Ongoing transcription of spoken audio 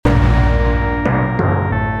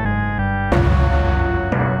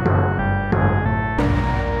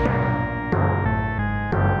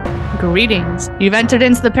Greetings. You've entered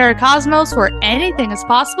into the Paracosmos where anything is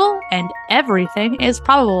possible and everything is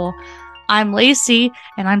probable. I'm Lacey,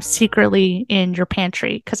 and I'm secretly in your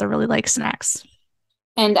pantry because I really like snacks.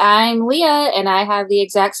 And I'm Leah, and I have the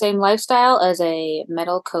exact same lifestyle as a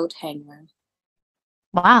metal coat hanger.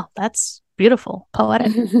 Wow, that's beautiful.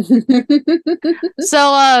 Poetic.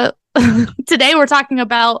 So, today we're talking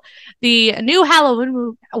about the new Halloween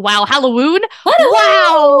movie. Wow, Halloween?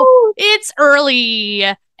 Wow, it's early.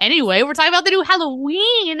 Anyway, we're talking about the new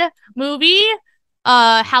Halloween movie.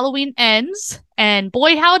 Halloween Ends, and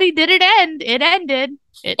boy, howdy, did it end. It ended.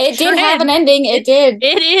 It sure did have an ending. It did.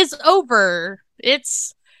 It is over.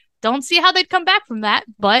 Don't see how they'd come back from that.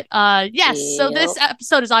 But yes, so this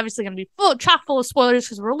episode is obviously going to be chock full of spoilers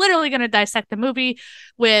because we're literally going to dissect the movie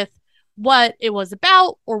with what it was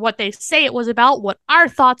about, or what they say it was about, what our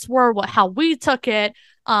thoughts were, how we took it,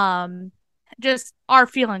 just our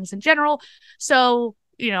feelings in general. So,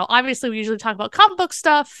 obviously we usually talk about comic book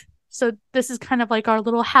stuff. So this is kind of like our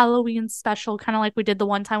little Halloween special, kind of like we did the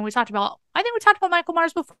one time we talked about Michael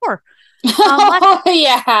Myers before.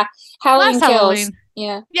 Yeah. Halloween Kills. Halloween.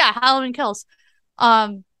 Yeah, Halloween Kills.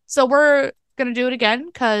 So we're gonna do it again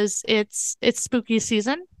because it's spooky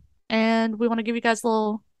season, and we want to give you guys a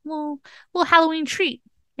little Halloween treat,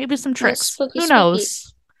 maybe some tricks. Who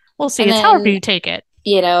knows? We'll see. It's however you take it.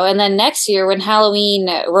 And then next year when Halloween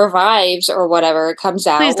revives or whatever comes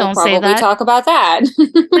out, we'll probably talk about that.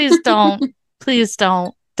 Please don't. Please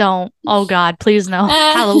don't. Don't. Oh God, please no.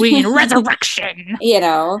 Halloween Resurrection.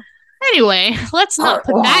 Anyway, let's not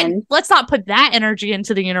put that energy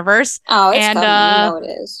into the universe. Oh, it's coming. It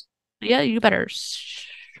is. Yeah, you better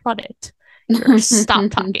shut it. Or stop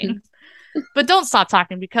talking. But don't stop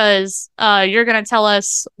talking because you're going to tell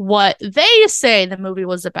us what they say the movie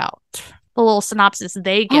was about. The little synopsis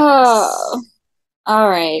they give us. All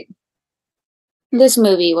right. This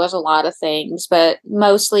movie was a lot of things, but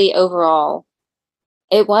mostly overall,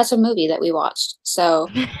 it was a movie that we watched. So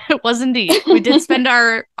it was indeed. We did spend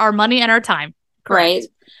our money and our time. Correct. Right.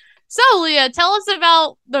 So, Leah, tell us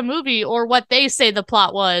about the movie, or what they say the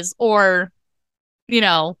plot was, or,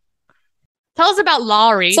 tell us about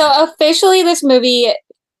Laurie. So officially this movie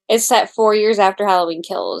is set 4 years after Halloween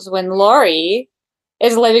Kills, when Laurie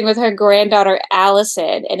is living with her granddaughter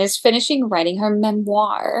Allison and is finishing writing her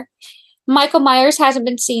memoir. Michael Myers hasn't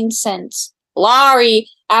been seen since. Laurie,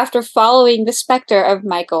 after following the specter of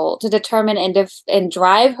Michael to determine and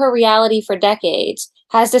drive her reality for decades,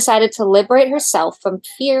 has decided to liberate herself from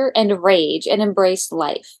fear and rage and embrace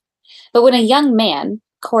life. But when a young man,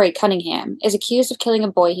 Corey Cunningham, is accused of killing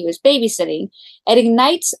a boy he was babysitting, it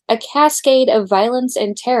ignites a cascade of violence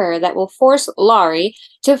and terror that will force Laurie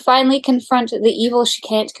to finally confront the evil she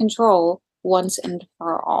can't control once and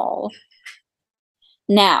for all.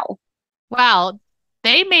 Now. Wow.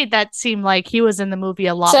 They made that seem like he was in the movie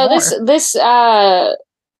a lot more. So this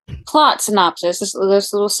plot synopsis, this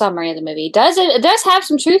little summary of the movie, does have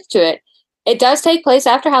some truth to it. It does take place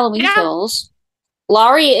after Halloween Kills.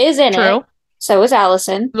 Laurie is in it. So is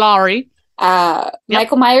Allison. Laurie.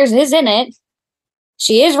 Michael Myers is in it.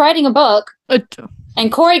 She is writing a book.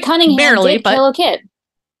 And Corey Cunningham did kill a kid.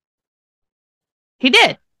 He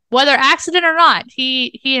did. Whether accident or not,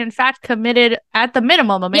 he in fact committed at the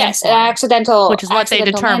minimum a manslaughter. Yes, accidental, which is what they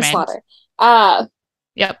determined. Manslaughter.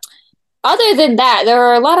 Yep. Other than that, there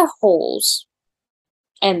are a lot of holes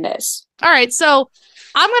in this. All right, so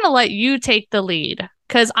I'm going to let you take the lead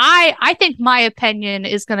because I think my opinion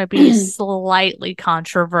is going to be slightly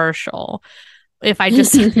controversial. If I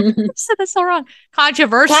just said it so wrong,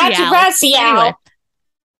 controversial. Anyway.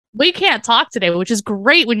 We can't talk today, which is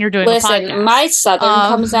great when you're doing a podcast. Listen, my Southern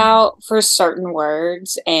comes out for certain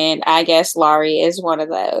words, and I guess Laurie is one of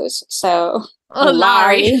those. So,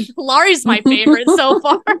 Laurie's my favorite so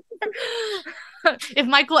far. If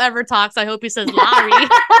Michael ever talks, I hope he says Laurie.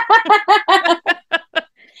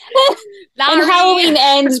 And Halloween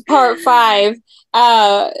Ends Part 5,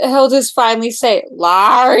 he'll just finally say,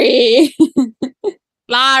 Laurie.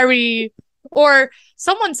 Laurie. Or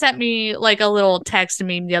someone sent me like a little text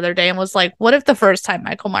meme the other day and was like, what if the first time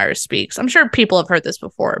Michael Myers speaks? I'm sure people have heard this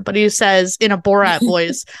before, but he says in a Borat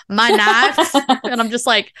voice, my knife. And I'm just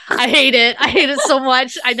like, I hate it. I hate it so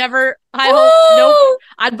much. Nope.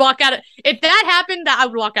 I'd walk out. If that happened, I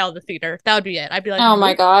would walk out of the theater. That would be it. I'd be like, oh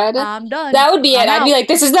my God. I'm done. That would be it. I'd be like,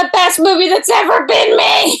 this is the best movie that's ever been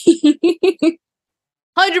made.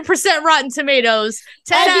 100% Rotten Tomatoes.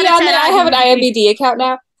 10 out of 10. I have an IMDb account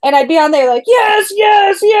now. And I'd be on there like, yes,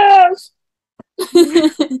 yes, yes.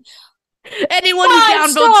 Anyone who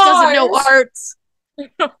downvotes doesn't know art.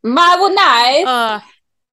 My knife.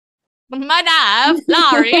 My knife,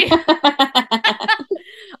 Laurie.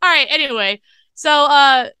 right. Anyway,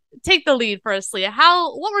 so take the lead first, Leah.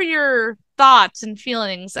 What were your thoughts and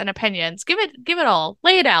feelings and opinions? Give it all.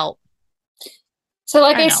 Lay it out. So,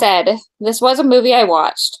 like I said, this was a movie I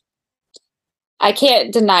watched. I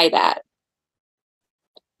can't deny that.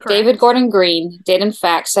 Correct. David Gordon Green did, in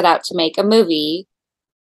fact, set out to make a movie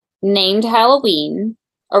named Halloween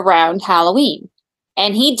around Halloween.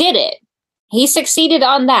 And he did it. He succeeded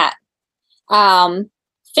on that.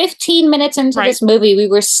 15 minutes into this movie, we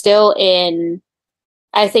were still in,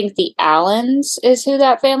 I think the Allens is who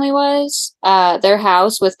that family was. Their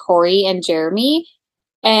house with Corey and Jeremy.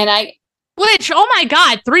 And which, oh my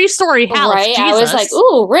God, 3-story house. Right? Jesus. I was like,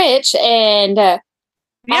 ooh, rich. And I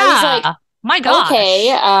was like, my God.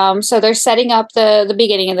 Okay. So they're setting up the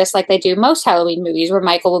beginning of this like they do most Halloween movies, where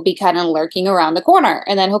Michael will be kind of lurking around the corner,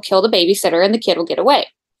 and then he'll kill the babysitter and the kid will get away.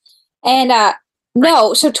 And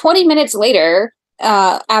no, so 20 minutes later,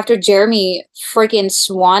 after Jeremy freaking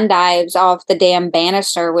swan dives off the damn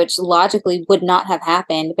banister, which logically would not have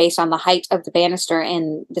happened based on the height of the banister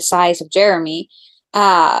and the size of Jeremy.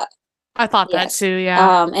 I thought that too,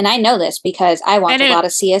 yeah. And I know this because I watch a lot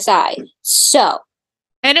of CSI. So.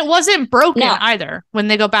 And it wasn't broken either when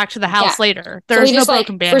they go back to the house later. There's no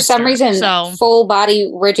broken banister. For some reason, full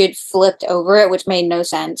body rigid flipped over it, which made no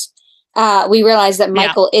sense. We realized that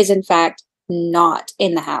Michael is, in fact, not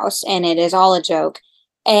in the house, and it is all a joke.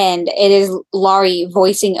 And it is Laurie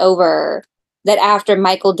voicing over that after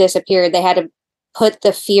Michael disappeared, they had to put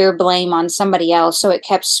the fear blame on somebody else, so it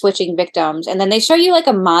kept switching victims. And then they show you like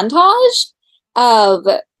a montage of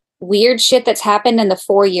weird shit that's happened in the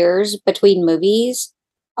 4 years between movies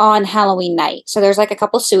on Halloween night. So there's like a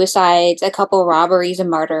couple suicides, a couple robberies and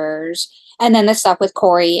murders, and then the stuff with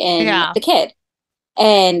Corey and the kid.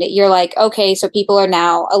 And you're like, okay, so people are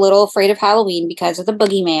now a little afraid of Halloween because of the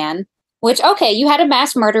boogeyman. Which, okay, you had a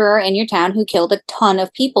mass murderer in your town who killed a ton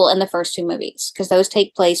of people in the first 2 movies, because those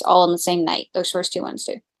take place all in the same night. Those first 2 ones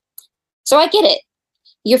do. So I get it.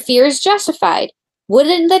 Your fear is justified.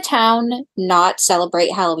 Wouldn't the town not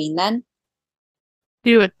celebrate Halloween then?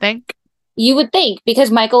 You would think. You would think,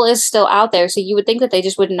 because Michael is still out there, so you would think that they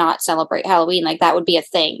just would not celebrate Halloween. Like, that would be a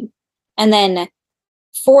thing. And then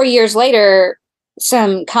 4 years later,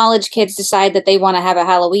 some college kids decide that they want to have a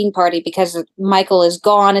Halloween party because Michael is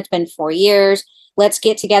gone. It's been 4 years. Let's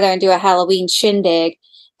get together and do a Halloween shindig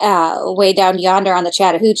way down yonder on the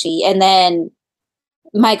Chattahoochee. And then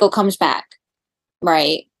Michael comes back.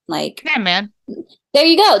 Right? Like, yeah, man. There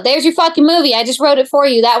you go. There's your fucking movie. I just wrote it for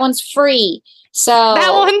you. That one's free. So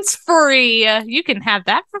that one's free. You can have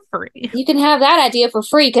that for free. You can have that idea for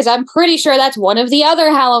free, because I'm pretty sure that's one of the other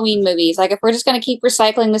Halloween movies. Like, if we're just going to keep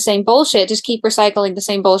recycling the same bullshit, just keep recycling the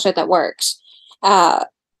same bullshit that works. But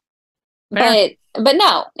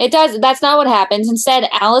no, it does. That's not what happens. Instead,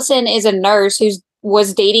 Allison is a nurse who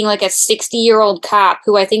was dating like a 60-year-old cop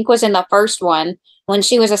who I think was in the first one when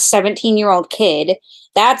she was a 17-year-old kid.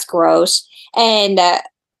 That's gross. And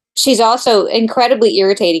she's also incredibly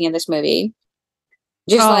irritating in this movie.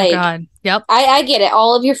 Just God. Yep. I get it.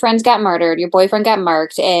 All of your friends got murdered. Your boyfriend got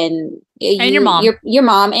murked, and your mom, your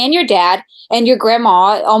mom, and your dad, and your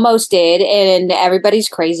grandma almost did, and everybody's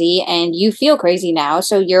crazy, and you feel crazy now,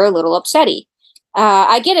 so you're a little upsetty.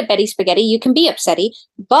 I get it, Betty Spaghetti. You can be upsetty,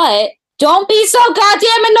 but don't be so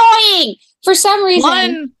goddamn annoying. For some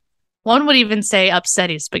reason, one would even say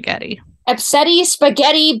upsetty spaghetti. Upsetty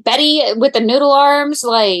spaghetti, Betty with the noodle arms,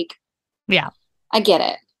 like, yeah, I get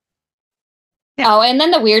it. Yeah. Oh, and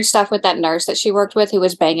then the weird stuff with that nurse that she worked with who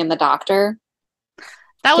was banging the doctor.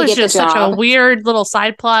 That was just such a weird little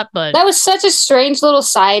side plot, but that was such a strange little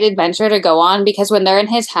side adventure to go on, because when they're in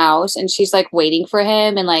his house and she's like waiting for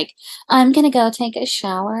him and like, I'm gonna go take a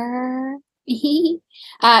shower.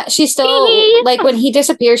 She's still like, when he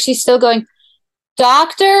disappears, she's still going,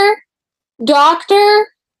 doctor, doctor,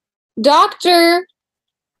 doctor,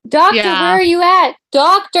 doctor, where are you at?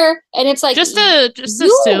 Doctor. And it's like, just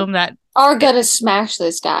assume that are gonna smash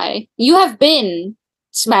this guy. You have been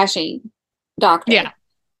smashing doctor. Yeah.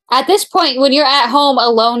 At this point, when you're at home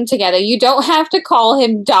alone together, you don't have to call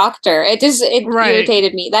him doctor. It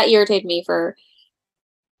irritated me. That irritated me for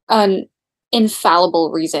an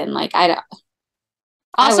infallible reason. Like, I don't.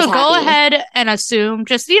 Also, go ahead and assume,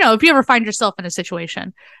 just, if you ever find yourself in a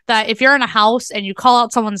situation that if you're in a house and you call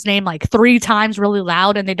out someone's name like 3 times really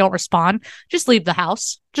loud and they don't respond, just leave the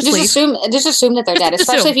house. Just leave. Assume that they're dead,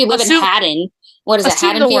 especially if you live in Haddon. What is it,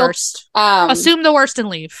 Haddonfield? The worst. Assume the worst and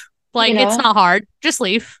leave. Like, it's not hard. Just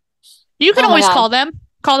leave. You can always call them.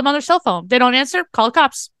 Call them on their cell phone. They don't answer, call the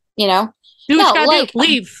cops. Do what you gotta do.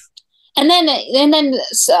 Leave. And then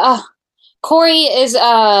Corey is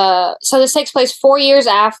so this takes place 4 years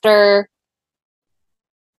after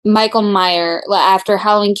Michael Myers after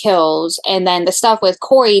Halloween Kills, and then the stuff with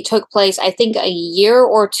Corey took place, I think, a year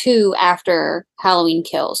or two after Halloween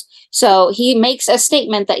Kills. So he makes a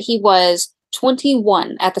statement that he was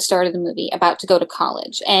 21 at the start of the movie, about to go to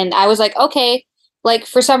college. And I was like, okay, like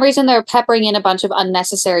for some reason they're peppering in a bunch of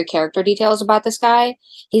unnecessary character details about this guy.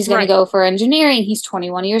 He's going to go for engineering. He's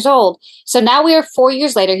 21 years old. So now we are 4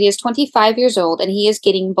 years later. He is 25 years old, and he is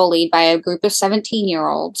getting bullied by a group of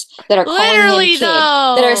 17-year-olds that are calling him kid.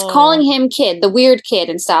 That are calling him kid, the weird kid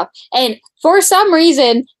and stuff. And for some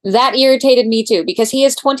reason, that irritated me too, because he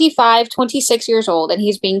is 25, 26 years old, and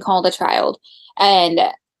he's being called a child. And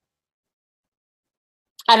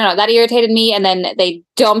I don't know, that irritated me. And then they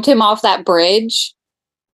dumped him off that bridge,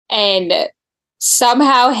 and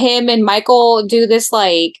somehow him and Michael do this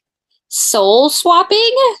like soul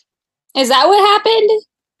swapping. Is that what happened?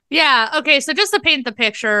 Yeah. Okay. So just to paint the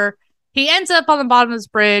picture, he ends up on the bottom of this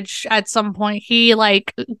bridge at some point. He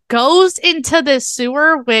like goes into this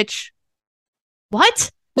sewer, which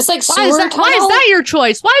what? It's like sewer tunnel? Why is that your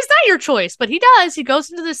choice? Why is that your choice? But he does. He goes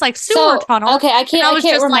into this like sewer tunnel. Okay, I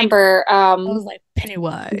can't remember. I was like,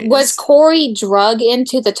 Pennywise. Was Corey drug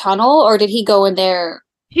into the tunnel, or did he go in there?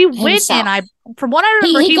 He went in. From what I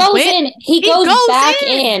remember, he goes in. He goes back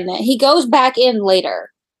in. He goes back in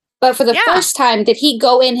later. But for the first time, did he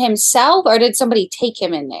go in himself, or did somebody take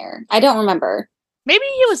him in there? I don't remember. Maybe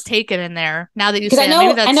he was taken in there. Now that you say,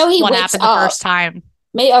 maybe that's what happened the first time.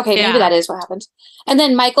 Maybe that is what happened. And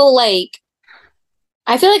then Michael, like,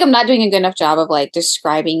 I feel like I'm not doing a good enough job of like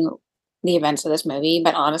describing the events of this movie,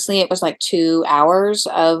 but honestly, it was like 2 hours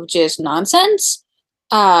of just nonsense.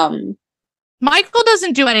 Michael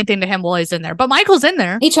doesn't do anything to him while he's in there, but Michael's in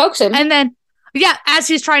there. He chokes him. And then, as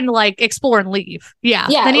he's trying to like explore and leave. Yeah.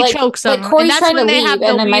 Then he chokes him. Like Corey's trying to leave,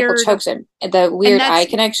 and then Michael chokes him. The weird eye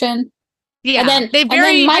connection. Yeah. And then, they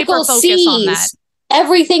very Michael sees on that.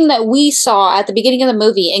 Everything that we saw at the beginning of the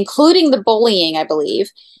movie, including the bullying, I believe.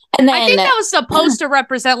 And then I think that was supposed to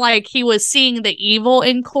represent like he was seeing the evil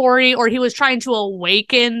in Corey, or he was trying to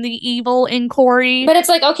awaken the evil in Corey. But it's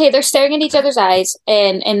like, okay, they're staring at each other's eyes,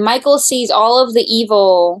 and Michael sees all of the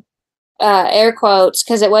evil, air quotes,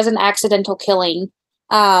 because it was an accidental killing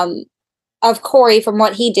of Corey from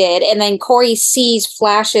what he did, and then Corey sees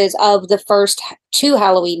flashes of the first 2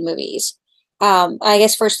 Halloween movies. I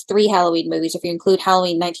guess first 3 Halloween movies, if you include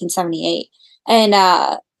Halloween 1978,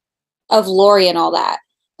 and of Laurie and all that.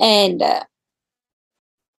 And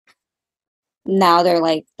now they're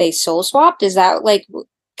like, they soul swapped? Is that like,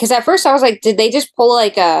 because at first I was like, did they just pull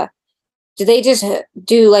like did they just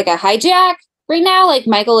do like a hijack right now? Like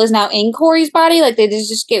Michael is now in Corey's body? Like they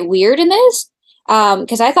just get weird in this?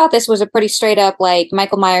 Because I thought this was a pretty straight up, like,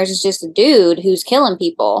 Michael Myers is just a dude who's killing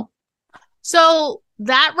people. So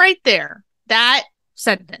that right there, that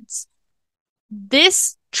sentence,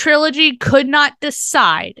 this trilogy could not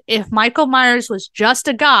decide if Michael Myers was just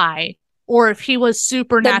a guy or if he was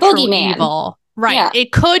supernatural evil. Right. Yeah.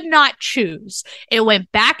 It could not choose. It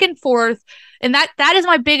went back and forth. And that is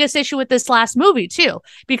my biggest issue with this last movie, too,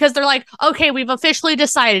 because they're like, OK, we've officially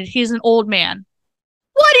decided he's an old man.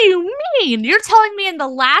 What do you mean? You're telling me in the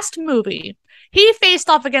last movie he faced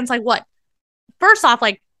off against like what? First off,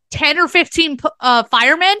 like 10 or 15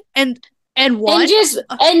 firemen and won?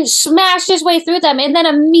 And smashed his way through them, and then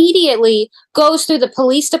immediately goes through the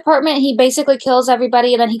police department. He basically kills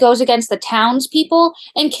everybody, and then he goes against the townspeople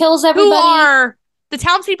and kills everybody. Who are the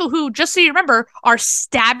townspeople who, just so you remember, are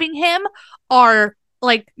stabbing him, are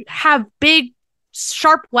like have big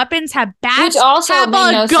sharp weapons, have bats, which also have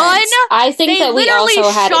made no gun. Sense. I think that we also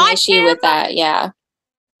had an issue with that. Yeah.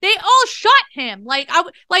 They all shot him. And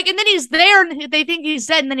then he's there and they think he's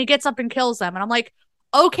dead, and then he gets up and kills them. And I'm like,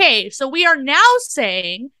 okay, so we are now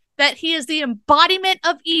saying that he is the embodiment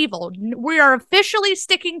of evil. We are officially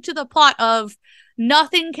sticking to the plot of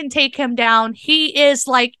nothing can take him down. He is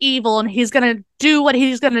like evil, and he's going to do what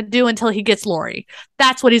he's going to do until he gets Laurie.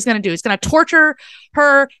 That's what he's going to do. He's going to torture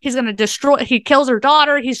her. He's going to destroy. He kills her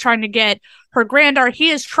daughter. He's trying to get her granddaughter. He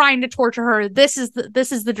is trying to torture her. This is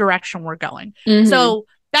the direction we're going. Mm-hmm. So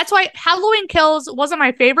that's why Halloween Kills wasn't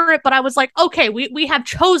my favorite, but I was like, okay, we have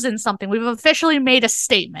chosen something. We've officially made a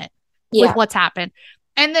statement with what's happened.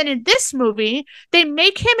 And then in this movie, they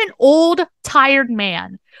make him an old, tired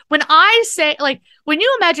man. When I say, like, when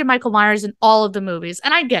you imagine Michael Myers in all of the movies,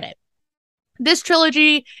 and I get it, this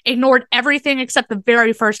trilogy ignored everything except the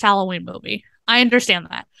very first Halloween movie. I understand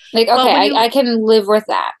that. Like, okay, I can live with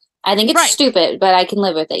that. I think it's stupid, but I can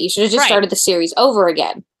live with it. You should have just started the series over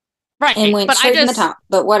again. Right. And went straight from the top,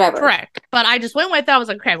 but whatever. Correct. But I just went with that. I was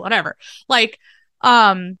like, okay, whatever. Like,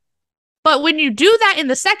 but when you do that in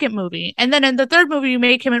the second movie, and then in the third movie, you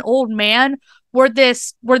make him an old man, where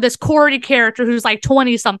this Corey character who's like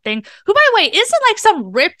 20 something, who by the way isn't like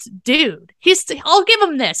some ripped dude. I'll give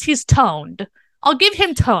him this. He's toned. I'll give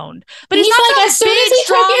him toned, but he's not like some big,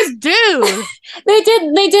 strong dude.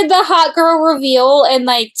 They did the hot girl reveal in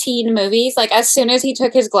like teen movies. Like as soon as he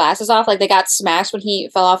took his glasses off, like they got smashed when he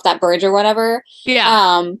fell off that bridge or whatever.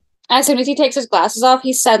 Yeah. As soon as he takes his glasses off,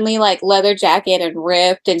 he's suddenly like leather jacket and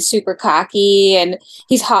ripped and super cocky, and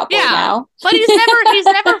he's hot boy now. But he's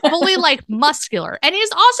never fully like muscular, and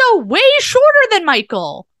he's also way shorter than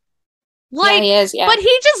Michael. Like, he is, but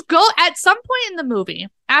he just at some point in the movie,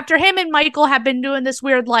 after him and Michael have been doing this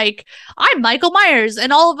weird, like, I'm Michael Myers,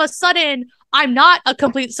 and all of a sudden, I'm not a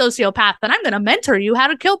complete sociopath, and I'm going to mentor you how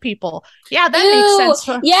to kill people. Yeah, that makes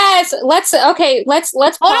sense. Yes, let's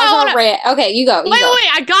pause our rant. Okay, you go. Wait,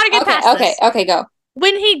 I gotta get past this. Okay, go.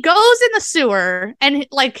 When he goes in the sewer, and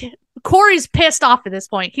like, Corey's pissed off at this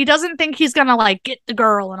point. He doesn't think he's gonna like get the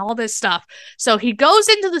girl and all this stuff. So he goes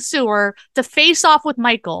into the sewer to face off with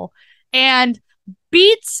Michael and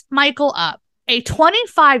beats Michael up. A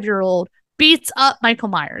 25-year-old beats up Michael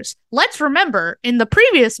Myers. Let's remember, in the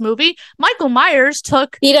previous movie, Michael Myers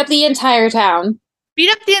beat up the entire town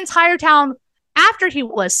after he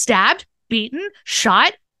was stabbed, beaten,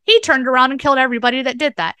 shot. He turned around and killed everybody that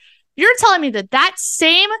did that. You're telling me that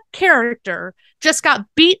same character just got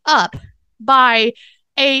beat up by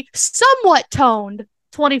a somewhat toned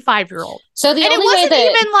 25-year-old. So the only way wasn't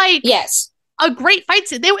even like a great fight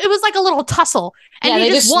scene. It was like a little tussle, and he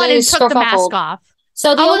just won and took the mask off.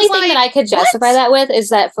 So the only thing that I could justify that with is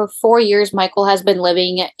that for 4 years, Michael has been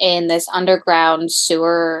living in this underground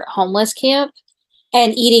sewer homeless camp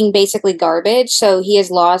and eating basically garbage. So he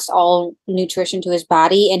has lost all nutrition to his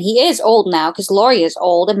body, and he is old now because Laurie is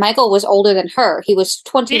old, and Michael was older than her. He was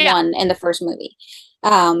 21 in the first movie.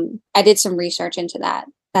 I did some research into that.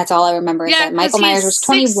 That's all I remember. Is that Michael Myers was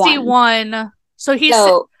 21.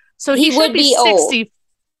 61. So he would be 60. Old.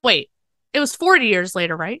 Wait, it was 40 years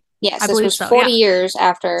later, right? Yes, this was 40 years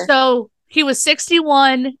after. So he was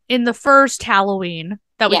 61 in the first Halloween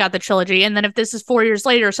that we got the trilogy, and then if this is 4 years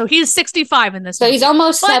later, so he's 65 in this. So movie. He's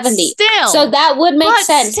almost 70. Still, so that would make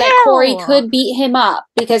sense that Corey could beat him up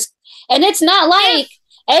and it's not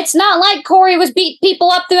like Corey was beating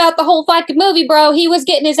people up throughout the whole fucking movie, bro. He was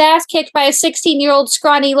getting his ass kicked by a 16-year-old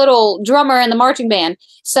scrawny little drummer in the marching band.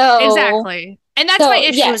 So exactly. And that's my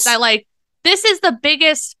issue is that, like, this is the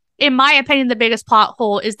biggest, in my opinion, the biggest plot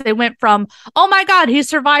hole is they went from, oh my God, he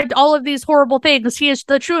survived all of these horrible things. He is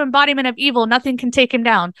the true embodiment of evil. Nothing can take him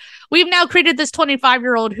down. We've now created this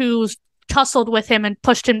 25-year-old who's tussled with him and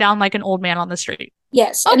pushed him down like an old man on the street.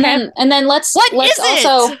 Yes. Okay. And then let's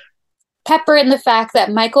also pepper in the fact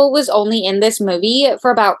that Michael was only in this movie for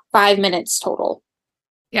about 5 minutes total.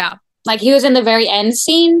 Yeah. Like he was in the very end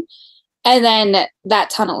scene. And then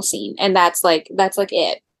that tunnel scene, and that's like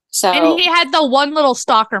it. So, and he had the one little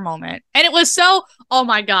stalker moment, and it was so, oh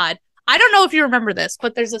my God, I don't know if you remember this,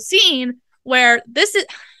 but there's a scene where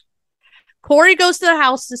Corey goes to the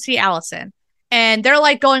house to see Allison, and they're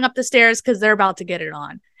like going up the stairs because they're about to get it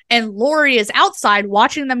on, and Laurie is outside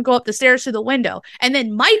watching them go up the stairs through the window, and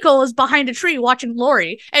then Michael is behind a tree watching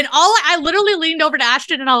Laurie, and I literally leaned over to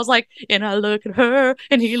Ashton and I was like, and I look at her,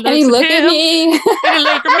 and he looks at me, and he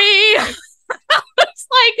looked at me. It's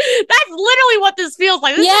like, that's literally what this feels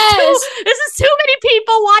like. This is too many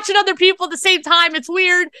people watching other people at the same time. It's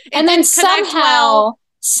weird. And then somehow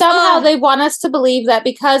they want us to believe that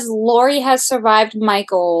because Laurie has survived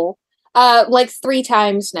Michael like 3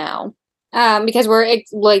 times now. Because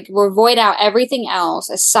we're void out everything else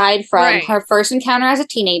aside from her first encounter as a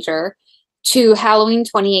teenager to Halloween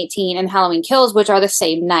 2018 and Halloween Kills, which are the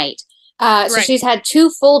same night. So she's had 2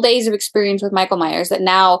 full days of experience with Michael Myers that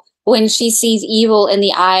now when she sees evil in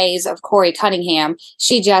the eyes of Corey Cunningham,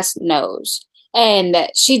 she just knows. And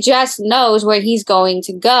she just knows where he's going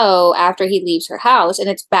to go after he leaves her house. And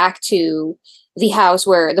it's back to the house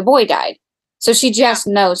where the boy died. So she just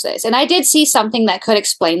knows this. And I did see something that could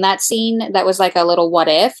explain that scene that was like a little what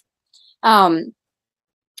if.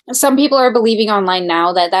 Some people are believing online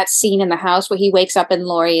now that scene in the house where he wakes up and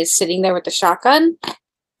Laurie is sitting there with the shotgun.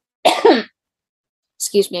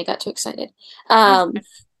 Excuse me, I got too excited.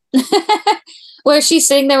 Where she's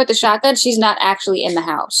sitting there with the shotgun, she's not actually in the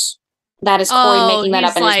house. That is Corey making that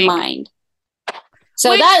up in his mind.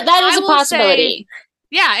 So that is a possibility.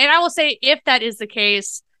 And I will say, if that is the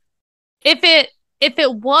case, if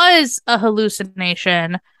it was a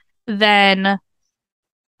hallucination, then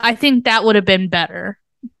I think that would have been better.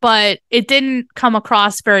 But it didn't come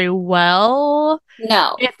across very well.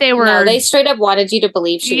 No. If they were... No, they straight up wanted you to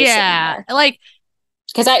believe she was sitting there. Like...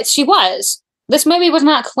 Because she was. This movie was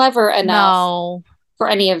not clever enough for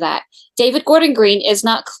any of that. David Gordon Green is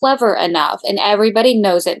not clever enough, and everybody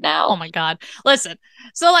knows it now. Oh my God. Listen,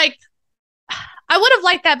 so like, I would have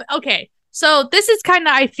liked that. But okay. So this is kind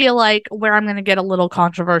of, I feel like, where I'm going to get a little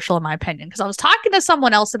controversial in my opinion. Because I was talking to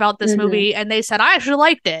someone else about this movie and they said, I actually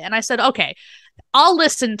liked it. And I said, okay, I'll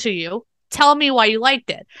listen to you. Tell me why you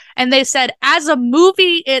liked it. And they said, as a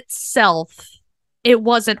movie itself, it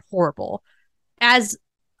wasn't horrible.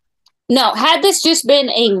 No, had this just been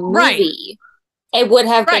a movie, it would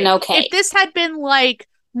have been okay. If this had been like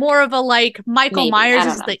more of a like Michael Myers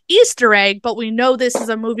is the Easter egg, but we know this is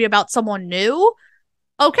a movie about someone new,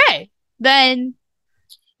 okay, then.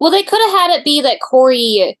 Well, they could have had it be that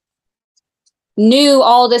Corey knew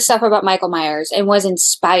all this stuff about Michael Myers and was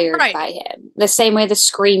inspired by him. The same way the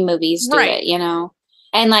Scream movies do it, you know?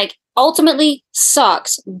 And like, ultimately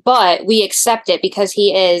sucks, but we accept it because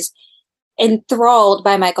he is enthralled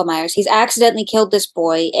by Michael Myers. He's accidentally killed this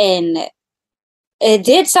boy, and it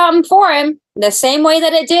did something for him. The same way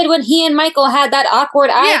that it did when he and Michael had that awkward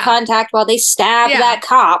eye contact while they stabbed that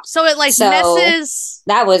cop. So it like messes.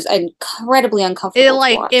 That was incredibly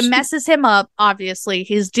uncomfortable. It messes him up. Obviously,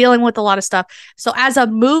 he's dealing with a lot of stuff. So as a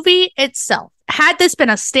movie itself, had this been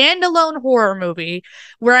a standalone horror movie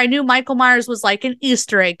where I knew Michael Myers was like an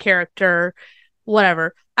Easter egg character,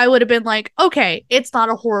 whatever, I would have been like, okay, it's not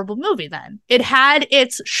a horrible movie then. It had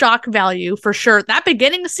its shock value for sure. That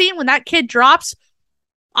beginning scene when that kid drops,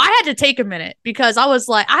 I had to take a minute because I was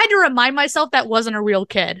like, I had to remind myself that wasn't a real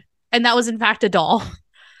kid and that was in fact a doll.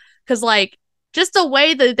 Because like, just the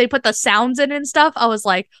way that they put the sounds in and stuff, I was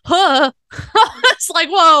like, huh. It's like,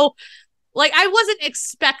 whoa. Like, I wasn't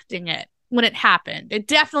expecting it when it happened. It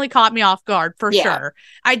definitely caught me off guard for sure.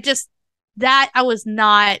 I just wasn't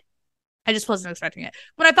expecting it.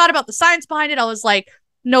 When I thought about the science behind it, I was like,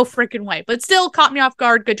 no freaking way. But it still caught me off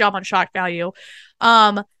guard. Good job on shock value.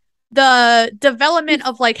 The development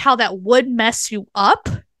of like how that would mess you up,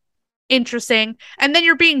 interesting. And then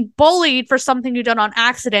you're being bullied for something you done on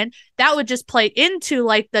accident. That would just play into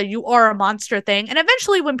like the you are a monster thing. And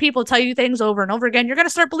eventually when people tell you things over and over again, you're going to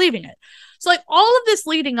start believing it. So like all of this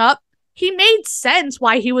leading up, he made sense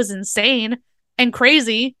why he was insane and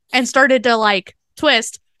crazy and started to like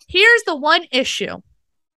twist. Here's the one issue.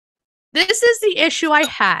 This is the issue I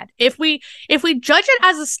had. If we judge it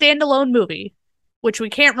as a standalone movie, which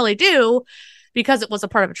we can't really do because it was a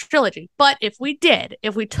part of a trilogy, but if we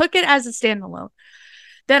took it as a standalone,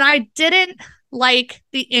 then I didn't like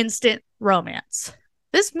the instant romance.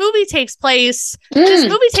 This movie takes place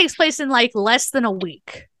in like less than a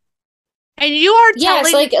week. And you are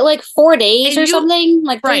telling like 4 days or something,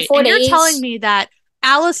 like 3-4 days. You're telling me that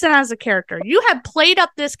Allison as a character, you had played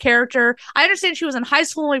up this character. I understand she was in high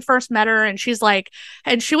school when we first met her, and she's like,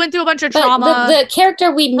 and she went through a bunch of trauma. The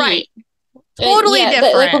character we meet, totally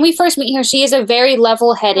different. Like when we first meet her, she is a very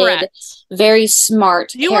level-headed, very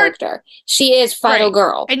smart character. She is Final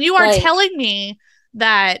Girl, and you are telling me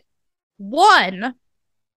that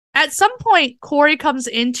at some point Corey comes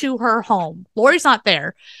into her home. Laurie's not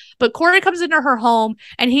there. But Corey comes into her home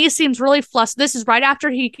and he seems really flustered. This is right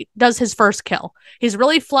after he does his first kill. He's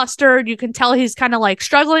really flustered. You can tell he's kind of like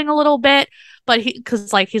struggling a little bit, but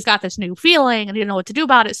because like he's got this new feeling and he didn't know what to do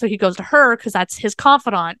about it. So he goes to her because that's his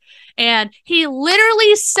confidant. And he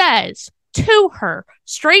literally says to her,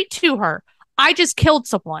 straight to her, I just killed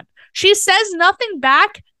someone. She says nothing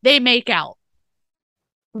back. They make out.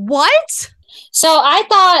 What? So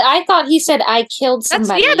I thought he said I killed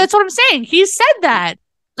somebody. That's what I'm saying. He said that.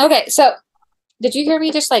 Okay, so did you hear me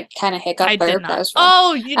just like kind of hiccup? I did not.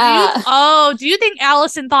 Do you think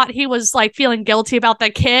Allison thought he was like feeling guilty about the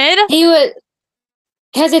kid? He was,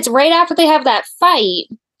 because it's right after they have that fight,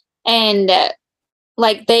 and they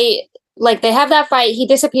have that fight. He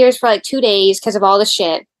disappears for like 2 days because of all the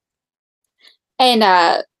shit,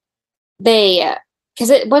 and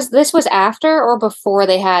because this was after or before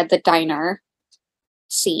they had the diner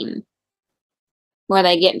scene where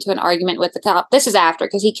they get into an argument with the cop. This is after,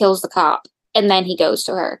 because he kills the cop and then he goes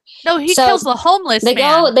to her. No, he kills the homeless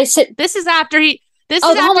man. This is after he. This is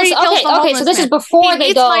after homeless, he kills the homeless so this man. is before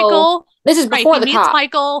they go. Michael, this is before the cop.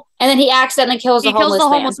 Michael, and then he accidentally kills the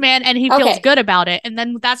homeless man, and he feels good about it. And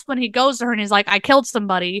then that's when he goes to her and he's like, "I killed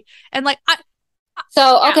somebody," and like,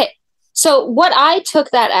 So what I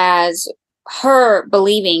took that as her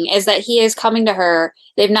believing is that he is coming to her.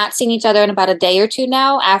 They've not seen each other in about a day or two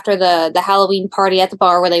now after the Halloween party at the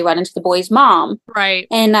bar where they run into the boy's mom. Right.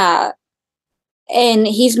 And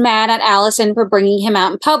he's mad at Allison for bringing him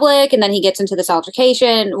out in public, and then he gets into this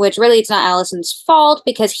altercation, which really it's not Allison's fault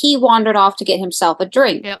because he wandered off to get himself a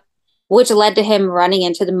drink, which led to him running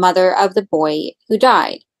into the mother of the boy who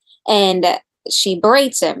died. And she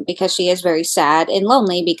berates him because she is very sad and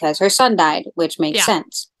lonely because her son died, which makes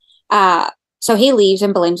sense. So he leaves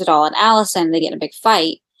and blames it all on Allison. They get in a big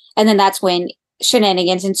fight. And then that's when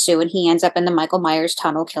shenanigans ensue and he ends up in the Michael Myers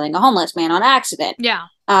tunnel killing a homeless man on accident. Yeah.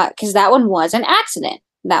 Because that one was an accident.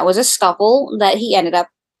 That was a scuffle that he ended up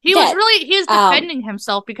He dead. was defending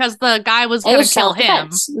himself because the guy was going to kill him.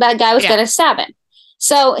 That guy was going to stab him.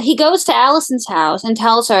 So he goes to Allison's house and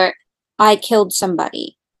tells her, I killed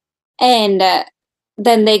somebody. And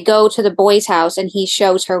then they go to the boy's house and he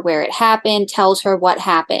shows her where it happened, tells her what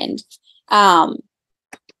happened.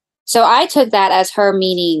 So I took that as her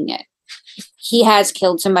meaning he has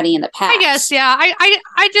killed somebody in the past. I guess, yeah.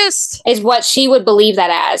 I just... is what she would believe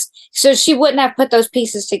that as. So she wouldn't have put those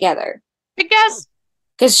pieces together. I guess.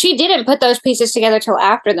 Because she didn't put those pieces together till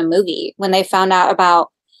after the movie, when they found out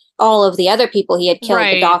about all of the other people he had killed,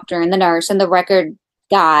 the doctor and the nurse and the record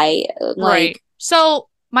guy. Right. So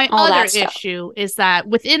my other issue is that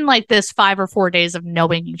within like this 5 or 4 days of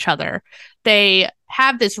knowing each other, they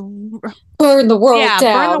have this burn the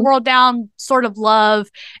world down sort of love.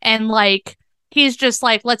 And like, he's just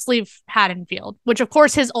like, let's leave Haddonfield, which of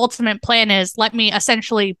course his ultimate plan is, let me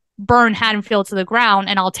essentially burn Haddonfield to the ground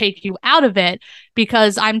and I'll take you out of it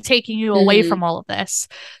because I'm taking you away from all of this.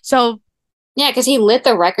 So yeah, because he lit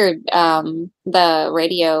the record, the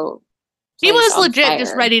radio. He was legit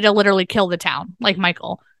just ready to literally kill the town, like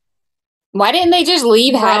Michael. Why didn't they just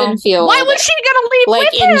leave Haddonfield? Why was she gonna leave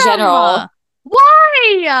like with in him? general?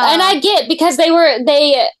 Why? And I get because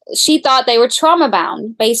she thought they were trauma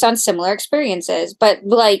bound based on similar experiences, but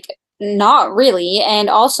like not really. And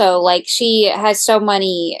also like she has so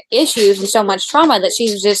many issues and so much trauma that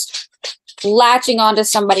she's just latching onto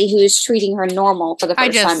somebody who is treating her normal for the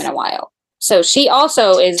first time in a while. So she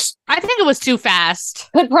also is. I think it was too fast.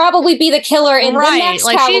 Could probably be the killer in the next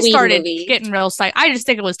like Halloween she started movie. Getting real psyched. I just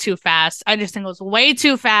think it was too fast. I just think it was way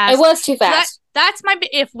too fast. It was too fast. So that's my.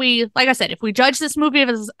 If we, like I said, if we judge this movie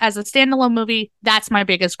as a standalone movie, that's my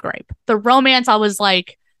biggest gripe. The romance, I was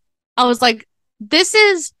like, this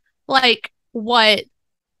is like what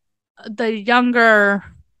the younger,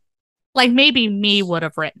 like maybe me would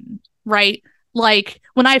have written, right? Like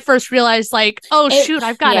when I first realized, like, shoot,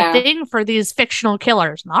 I've got a thing for these fictional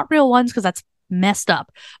killers, not real ones, because that's messed up.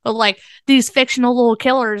 But like these fictional little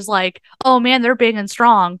killers, like, oh man, they're big and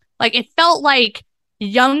strong. Like it felt like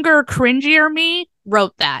younger, cringier me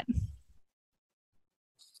wrote that.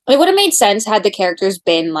 It would have made sense had the characters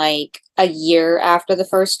been like a year after the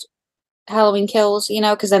first Halloween Kills, you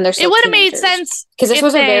know, because then they're still it would have made sense because this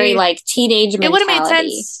was a very like teenage mentality. It would have made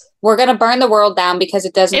sense. We're going to burn the world down because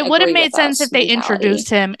it doesn't. It would have made sense if they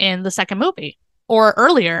introduced him in the second movie or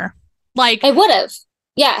earlier. Like it would have.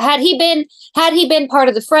 Yeah, had he been part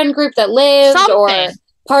of the friend group that lived or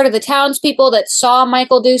part of the townspeople that saw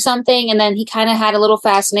Michael do something, and then he kind of had a little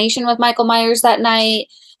fascination with Michael Myers that night,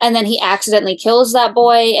 and then he accidentally kills that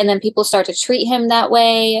boy, and then people start to treat him that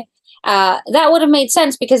way. That would have made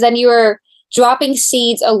sense because then you were dropping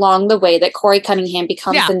seeds along the way that Corey Cunningham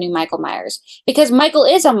becomes the new Michael Myers. Because Michael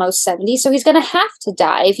is almost 70, so he's going to have to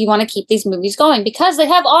die if you want to keep these movies going. Because they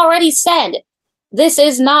have already said, this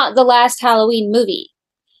is not the last Halloween movie.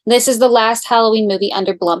 This is the last Halloween movie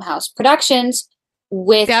under Blumhouse Productions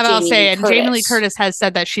with Jamie Lee Curtis has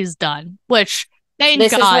said that she's done. Which,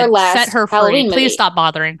 thank God, set her free. Please stop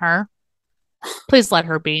bothering her. Please let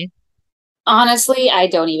her be. Honestly, I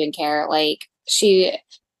don't even care. Like, she...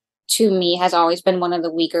 to me, has always been one of the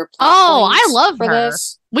weaker points. I love her.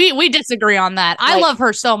 This. We disagree on that. I love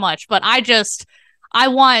her so much, but I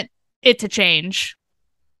want it to change.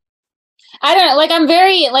 I don't know. Like, I'm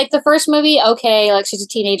very, like, the first movie, okay, like, she's a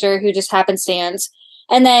teenager who just happenstance.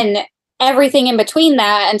 And then everything in between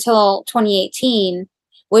that until 2018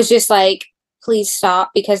 was just like, please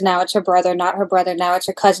stop, because now it's her brother, not her brother. Now it's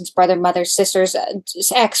her cousin's brother, mother, sister's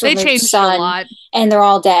ex-removed son. A lot. And they're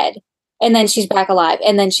all dead. And then she's back alive,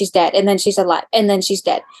 and then she's dead, and then she's alive, and then she's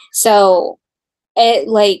dead. So, it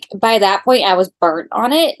like by that point, I was burnt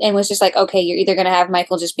on it, and was just like, okay, you're either gonna have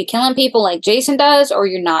Michael just be killing people like Jason does, or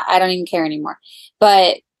you're not. I don't even care anymore.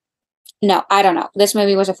 But no, I don't know. This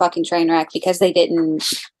movie was a fucking train wreck because they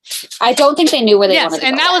didn't. I don't think they knew where they wanted to go.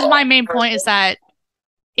 And that was my main point: is that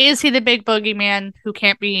is he the big boogeyman who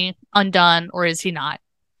can't be undone, or is he not?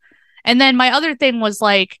 And then my other thing was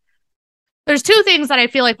like, there's two things that I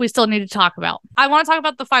feel like we still need to talk about. I want to talk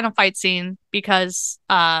about the final fight scene because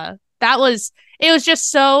it was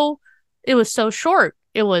so short.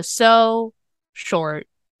 It was so short.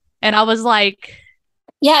 And I was like,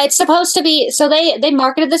 Yeah, it's supposed to be. So they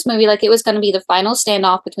marketed this movie like it was going to be the final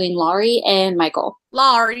standoff between Laurie and Michael.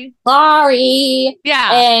 Laurie.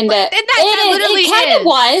 Yeah. And it kind of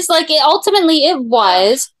was. Like, it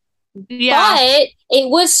was. Yeah. But it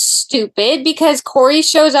was stupid because Corey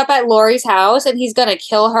shows up at Laurie's house and he's going to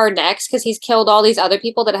kill her next because he's killed all these other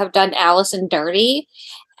people that have done Allison dirty,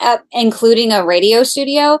 including a radio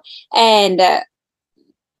studio. And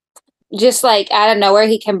just like out of nowhere,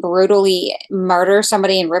 he can brutally murder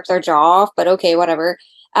somebody and rip their jaw off. But okay, whatever.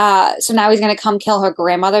 So now he's going to come kill her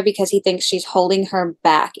grandmother because he thinks she's holding her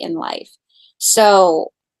back in life.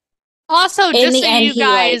 So also, just so you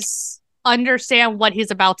guys understand what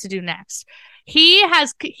he's about to do next, he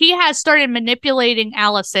has started manipulating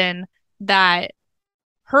Allison that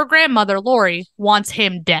her grandmother Laurie wants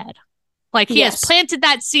him dead. Like, he has planted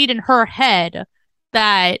that seed in her head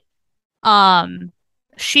that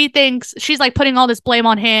she thinks she's like putting all this blame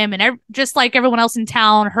on him, and just like everyone else in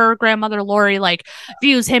town, her grandmother Laurie like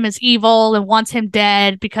views him as evil and wants him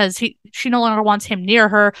dead because she no longer wants him near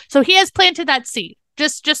her. So he has planted that seed.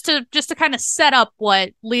 Just to kind of set up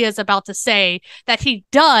what Leah's about to say, that he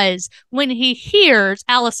does when he hears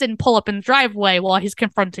Allison pull up in the driveway while he's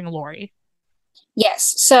confronting Laurie.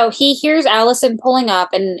 Yes. So he hears Allison pulling up,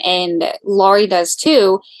 and Laurie does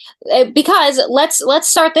too. Because let's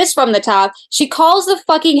start this from the top. She calls the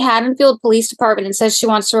fucking Haddonfield Police Department and says she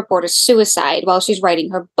wants to report a suicide while she's writing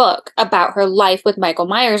her book about her life with Michael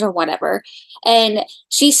Myers or whatever. And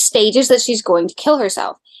she stages that she's going to kill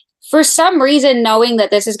herself. For some reason, knowing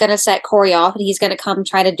that this is going to set Corey off and he's going to come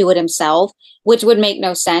try to do it himself, which would make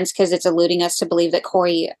no sense because it's eluding us to believe that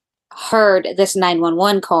Corey heard this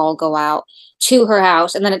 911 call go out to her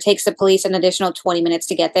house, and then it takes the police an additional 20 minutes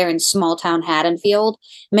to get there in small town Haddonfield.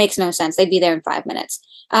 Makes no sense. They'd be there in 5 minutes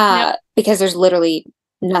because there's literally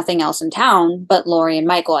nothing else in town but Laurie and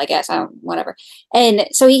Michael, I guess. Whatever. And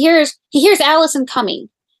so he hears Allison coming,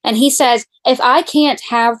 and he says, if I can't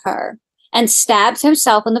have her, and stabs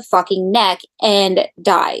himself in the fucking neck and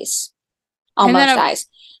dies. Almost dies.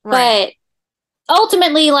 Right. But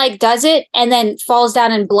ultimately, like, does it and then falls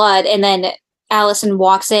down in blood, and then Allison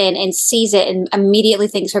walks in and sees it and immediately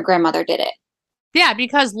thinks her grandmother did it. Yeah,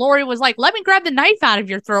 because Laurie was like, let me grab the knife out of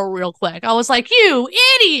your throat real quick. I was like, you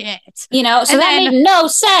idiot! You know, so that made no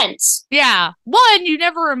sense. Yeah. One, you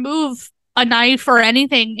never remove a knife or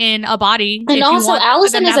anything in a body. And also,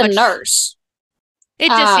 Allison is a nurse. It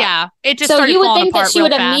just so started you would think that she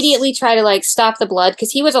would immediately try to like stop the blood because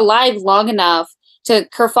he was alive long enough to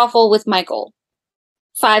kerfuffle with Michael.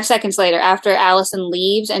 5 seconds later, after Allison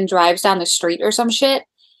leaves and drives down the street or some shit,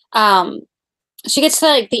 she gets to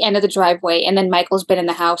like the end of the driveway, and then Michael's been in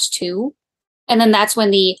the house too, and then that's when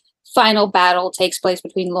the final battle takes place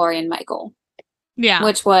between Laurie and Michael. Yeah,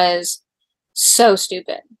 which was so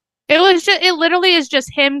stupid. It literally is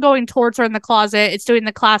just him going towards her in the closet. It's doing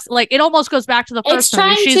the class, like it almost goes back to the first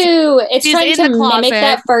movie. It's trying to mimic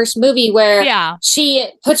that first movie where she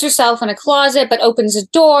puts herself in a closet but opens a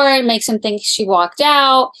door and makes him think she walked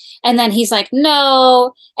out, and then he's like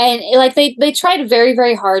no, and like they tried very,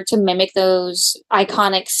 very hard to mimic those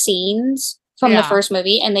iconic scenes from the first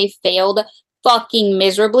movie, and they failed fucking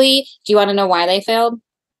miserably. Do you want to know why they failed?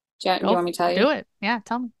 Do you want me to tell you? Do it. Yeah,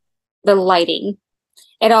 tell me. The lighting.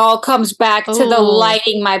 It all comes back to the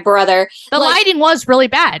lighting, my brother. The lighting was really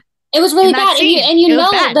bad. It was really bad. And you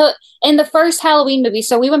know, in the first Halloween movie,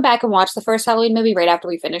 so we went back and watched the first Halloween movie right after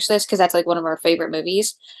we finished this, because that's like one of our favorite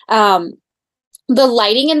movies. The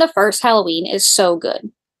lighting in the first Halloween is so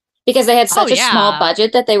good because they had such a small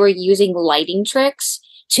budget that they were using lighting tricks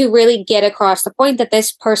to really get across the point that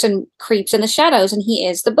this person creeps in the shadows and he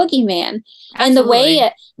is the boogeyman. Absolutely. And the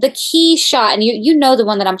way, the key shot, and you know the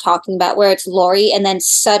one that I'm talking about, where it's Laurie and then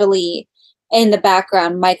subtly in the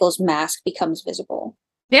background, Michael's mask becomes visible.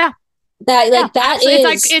 Yeah.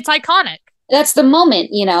 It's iconic. That's the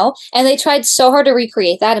moment, you know? And they tried so hard to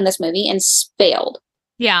recreate that in this movie and failed.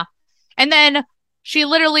 Yeah. And then she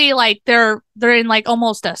literally, like, they're in like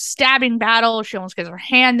almost a stabbing battle. She almost gets her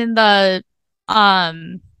hand in the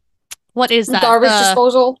what is that?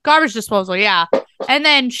 Garbage disposal, yeah. And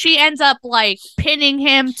then she ends up like pinning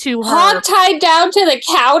him to her, tied down to the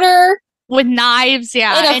counter with knives,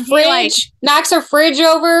 yeah. In a fridge, knocks her fridge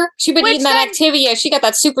over. She's been eating that Activia. She got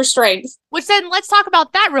that super strength. Which then, let's talk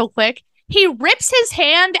about that real quick. He rips his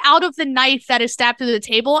hand out of the knife that is stabbed through the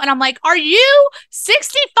table, and I'm like, are you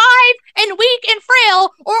 65 and weak and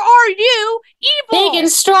frail, or are you evil? Big and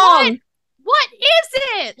strong. What is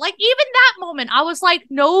it? Like, even that moment, I was like,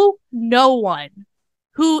 no one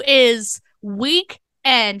who is weak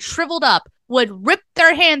and shriveled up would rip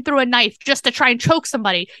their hand through a knife just to try and choke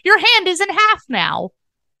somebody. Your hand is in half now.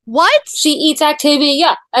 What? She eats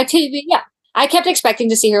Activia. Activia. I kept expecting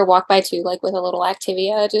to see her walk by too, like with a little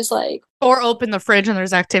Activia, just like. Or open the fridge and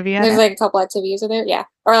there's Activia. There's like a couple Activias in there, yeah.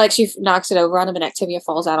 Or like she knocks it over on him and Activia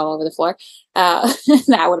falls out all over the floor. That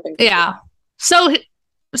would have been good. Yeah. So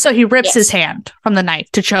he rips his hand from the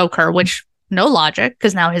knife to choke her, which no logic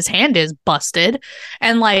because now his hand is busted,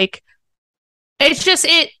 and like it's just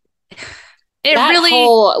it really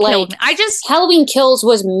killed me. Halloween Kills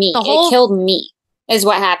was me. It killed me. Is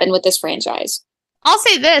what happened with this franchise. I'll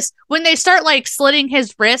say this: when they start like slitting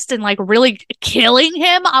his wrist and like really killing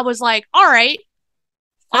him, I was like, all right.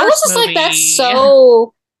 I was just like, that's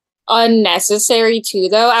so unnecessary too,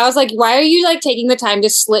 though. I was like, why are you like taking the time to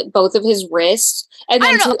slit both of his wrists and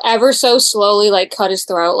then to ever so slowly like cut his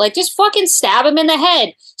throat? Like, just fucking stab him in the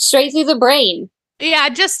head, straight through the brain. Yeah.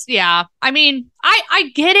 I mean,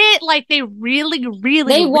 I get it. Like, they really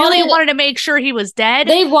wanted to make sure he was dead.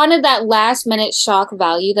 They wanted that last minute shock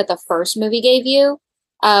value that the first movie gave you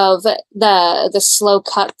of the slow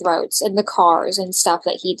cutthroats and the cars and stuff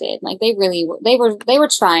that he did. Like, they were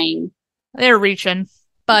trying. They're reaching,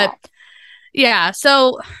 but yeah.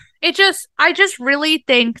 So I just really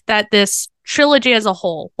think that this trilogy as a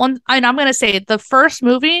whole, and I'm going to say the first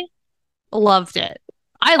movie, loved it.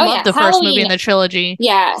 I loved the first movie in the trilogy.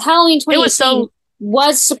 Yeah, Halloween 2018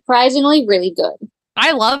 was surprisingly really good.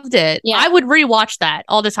 I loved it. Yeah. I would rewatch that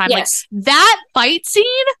all the time. Yes. Like that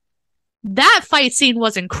fight scene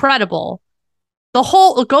was incredible. The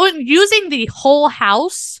whole using the whole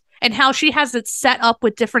house and how she has it set up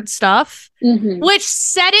with different stuff, which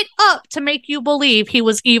set it up to make you believe he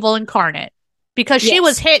was evil incarnate. Because she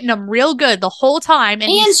was hitting him real good the whole time, and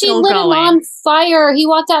he's still she lit going. him on fire. He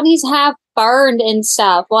walked out and he's half burned and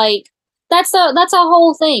stuff. Like that's a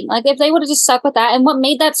whole thing. Like if they would have just stuck with that, and what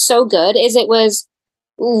made that so good is it was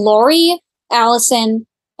Laurie, Allison,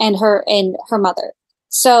 and her mother.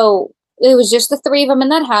 So it was just the three of them in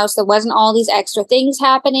that house. There wasn't all these extra things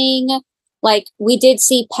happening. Like we did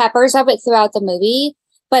see peppers of it throughout the movie,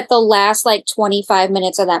 but the last like 25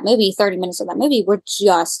 minutes of that movie, 30 minutes of that movie were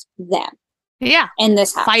just them. Yeah. In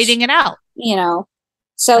this house. Fighting it out. You know?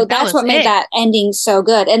 So that's what made that ending so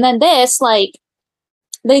good. And then this, like,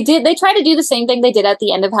 they tried to do the same thing they did at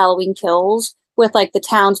the end of Halloween Kills with, like, the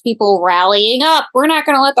townspeople rallying up. We're not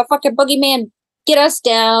going to let the fucking boogeyman get us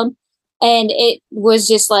down. And it was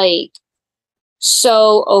just, like,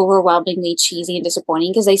 so overwhelmingly cheesy and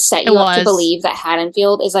disappointing because they set you up to believe that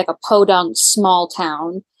Haddonfield is, like, a podunk small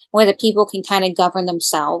town where the people can kind of govern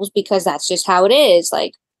themselves because that's just how it is.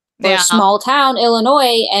 Like, we're a small town,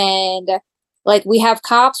 Illinois, and like we have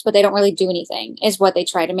cops, but they don't really do anything, is what they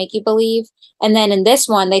try to make you believe. And then in this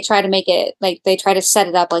one, they try to make it like they try to set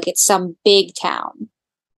it up like it's some big town.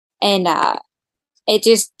 And it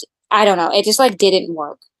just, I don't know, it just like didn't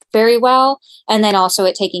work very well. And then also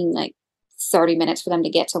it taking like 30 minutes for them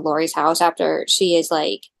to get to Laurie's house after she is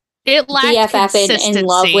like BFFing in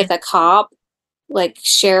love with a cop. Like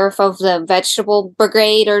sheriff of the vegetable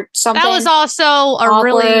brigade or something. That was also a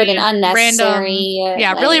really and unnecessary,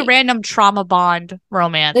 really random trauma bond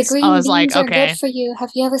romance. The green beans are good for you. Have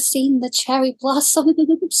you ever seen the cherry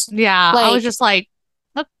blossoms? Yeah, like, I was just like,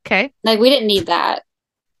 okay. Like we didn't need that.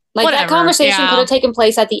 Like that conversation could have taken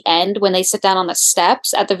place at the end when they sit down on the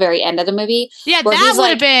steps at the very end of the movie. Yeah, that would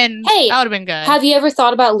have been. Hey, that would have been good. Have you ever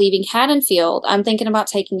thought about leaving Haddonfield? I'm thinking about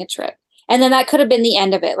taking a trip. And then that could have been the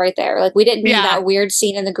end of it right there. Like, we didn't need that weird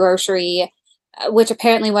scene in the grocery, which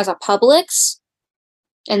apparently was a Publix.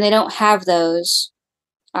 And they don't have those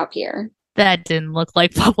up here. That didn't look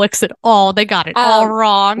like Publix at all. They got it all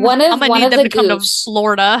wrong. I'm going to need them to come to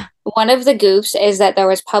Florida. One of the goofs is that there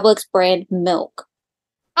was Publix brand milk.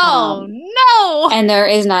 Oh, no! And there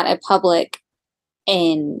is not a Publix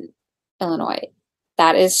in Illinois.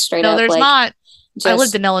 That is straight up. No, there's not. I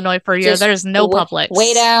lived in Illinois for a year. There's no Publix.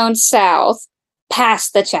 Way down south,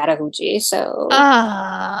 past the Chattahoochee. So,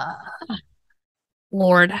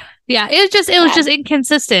 Lord, yeah, it was just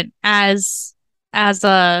inconsistent as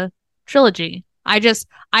a trilogy. I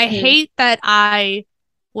hate that I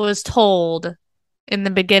was told in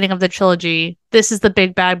the beginning of the trilogy, this is the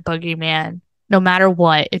big bad boogeyman. No matter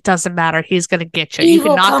what, it doesn't matter. He's gonna get you.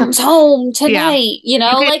 Evil comes home tonight. You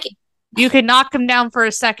know, you can knock him down for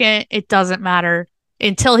a second. It doesn't matter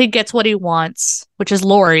until he gets what he wants, which is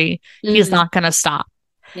Laurie. He's not going to stop.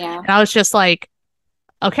 Yeah. And I was just like,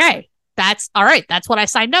 okay, that's all right. That's what I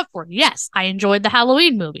signed up for. Yes, I enjoyed the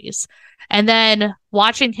Halloween movies. And then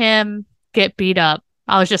watching him get beat up,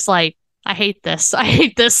 I was just like, I hate this. I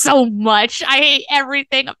hate this so much. I hate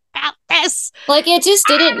everything about this. Like, it just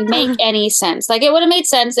didn't make any sense. Like, it would have made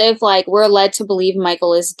sense if, like, we're led to believe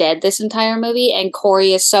Michael is dead this entire movie, and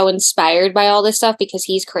Corey is so inspired by all this stuff because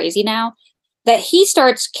he's crazy now that he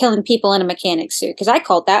starts killing people in a mechanic suit. Because I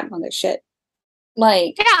called that mother shit.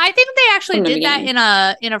 Like, yeah, I think they actually did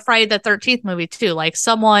that in a Friday the 13th movie too. Like,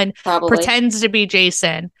 someone pretends to be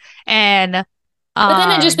Jason, and but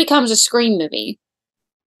then it just becomes a Scream movie.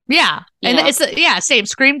 Yeah, and it's same.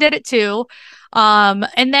 Scream did it too,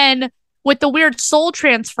 and then with the weird soul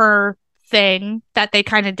transfer thing that they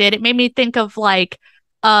kind of did, it made me think of like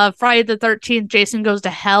Friday the 13th. Jason Goes to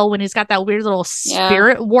Hell when he's got that weird little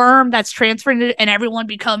spirit worm that's transferring it, and everyone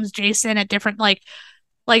becomes Jason at different like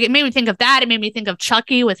it made me think of that. It made me think of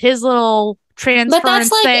Chucky with his little transference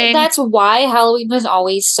thing. That's why Halloween was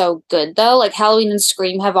always so good, though. Like, Halloween and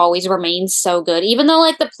Scream have always remained so good. Even though,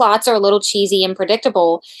 like, the plots are a little cheesy and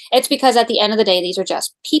predictable, it's because at the end of the day, these are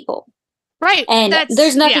just people. Right. And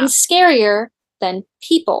there's nothing scarier than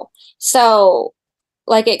people. So,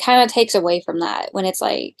 like, it kind of takes away from that when it's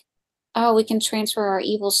like, oh, we can transfer our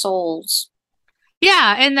evil souls.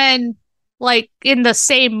 Yeah, and then like in the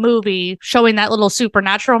same movie showing that little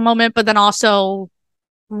supernatural moment, but then also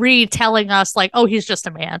retelling us like, oh, he's just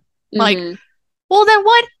a man. Mm-hmm. Like, well, then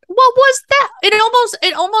what was that?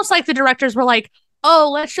 It almost like the directors were like, oh,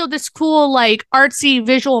 let's show this cool like artsy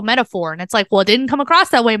visual metaphor, and it's like, well, it didn't come across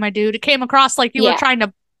that way, my dude. It came across like you were trying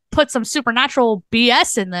to put some supernatural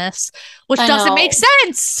BS in this, which doesn't make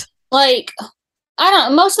sense. Like, I don't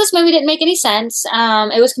know, most of this movie didn't make any sense.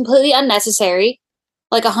 It was completely unnecessary.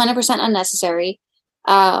 Like 100% unnecessary. It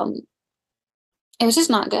was just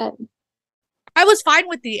not good. I was fine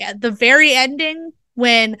with the very ending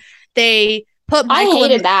when they put Michael. I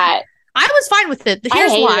hated that. I was fine with it.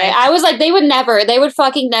 Here's why. I was like, they would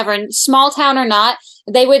fucking never, small town or not,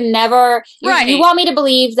 they would never. Right. You want me to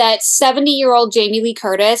believe that 70-year-old Jamie Lee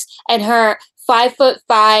Curtis and her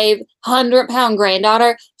 5'5", 100-pound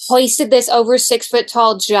granddaughter hoisted this over 6 foot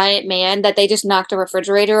tall giant man that they just knocked a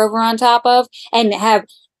refrigerator over on top of and have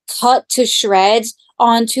cut to shreds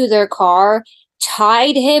onto their car,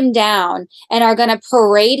 tied him down, and are going to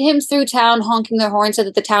parade him through town honking their horn so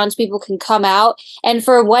that the townspeople can come out and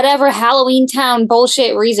for whatever Halloween Town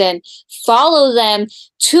bullshit reason follow them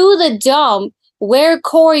to the dump where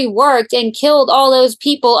Corey worked and killed all those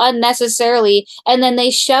people unnecessarily, and then they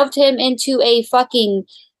shoved him into a fucking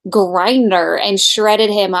grinder and shredded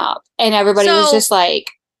him up. And everybody was just like,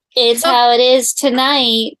 it's how it is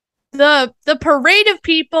tonight. The parade of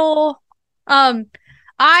people, what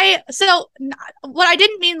I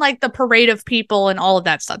didn't mean like the parade of people and all of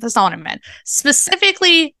that stuff. That's not what I meant.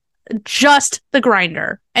 Specifically, just the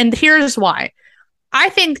grinder. And here's why. I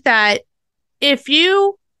think that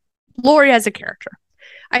Laurie as a character,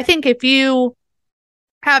 I think if you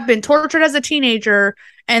have been tortured as a teenager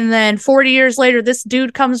and then 40 years later this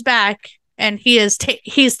dude comes back and he's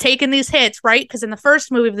taken these hits, right? Because in the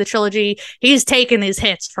first movie of the trilogy, he's taken these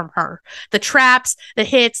hits from her. The traps, the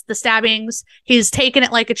hits, the stabbings. He's taken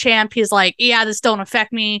it like a champ. He's like, yeah, this don't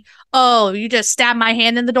affect me. Oh, you just stabbed my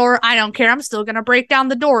hand in the door. I don't care. I'm still going to break down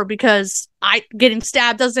the door because getting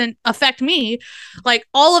stabbed doesn't affect me. Like,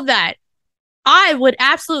 all of that. I would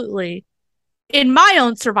absolutely, in my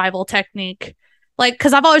own survival technique, like,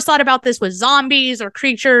 because I've always thought about this with zombies or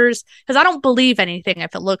creatures, because I don't believe anything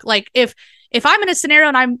if it look like, if I'm in a scenario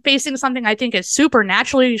and I'm facing something I think is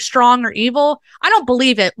supernaturally strong or evil, I don't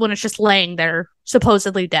believe it when it's just laying there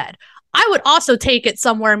supposedly dead. I would also take it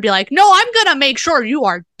somewhere and be like, no, I'm going to make sure you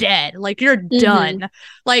are dead. Like, you're done.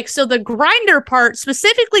 Like, so the grinder part,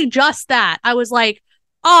 specifically just that, I was like,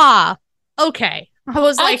 okay.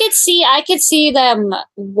 I could see them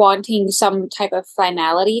wanting some type of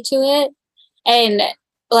finality to it. And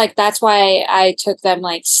like, that's why I took them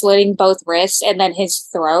like slitting both wrists and then his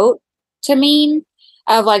throat to mean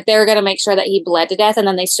of like, they were going to make sure that he bled to death. And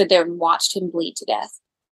then they stood there and watched him bleed to death.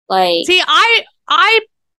 Like, see, I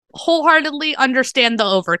wholeheartedly understand the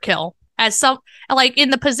overkill as some, like,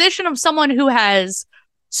 in the position of someone who has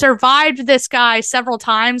survived this guy several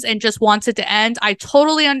times and just wants it to end. I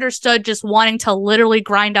totally understood just wanting to literally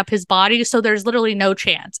grind up his body, so there's literally no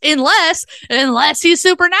chance unless he's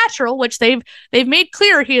supernatural, which they've made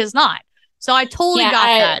clear he is not. So I totally got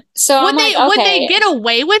that. So would they get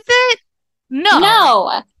away with it?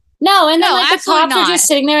 No, and then like the cops are just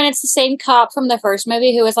sitting there, and it's the same cop from the first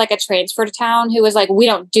movie who was like a transfer to town who was like, we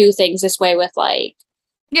don't do things this way with like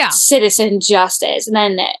citizen justice. And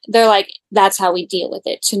then they're like, that's how we deal with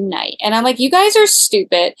it tonight. And I'm like, you guys are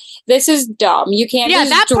stupid. This is dumb. You can't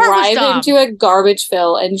just drive him to a garbage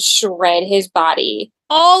fill and shred his body.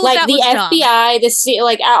 All like of that the was FBI,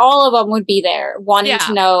 like all of them would be there wanting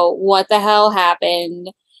to know what the hell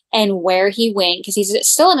happened. and where he went, because he's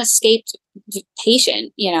still an escaped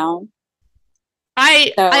patient, you know.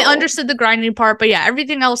 I understood the grinding part, but yeah,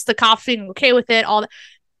 everything else, the cops being okay with it, all that.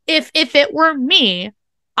 If it were me,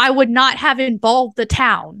 I would not have involved the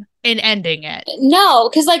town in ending it. No,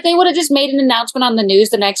 because like they would have just made an announcement on the news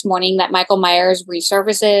the next morning that Michael Myers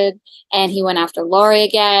resurfaced and he went after Laurie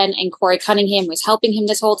again, and Corey Cunningham was helping him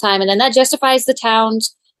this whole time, and then that justifies the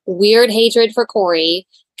town's weird hatred for Corey,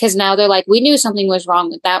 because now they're like, we knew something was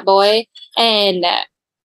wrong with that boy, and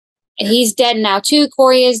he's dead now too.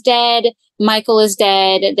 Corey is dead. Michael is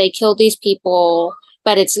dead. They killed these people,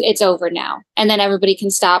 but it's over now, and then everybody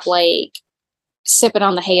can stop like sipping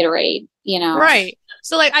on the haterade, you know? Right.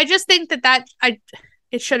 So like, I just think that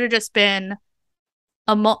it should have just been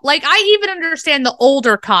like, I even understand the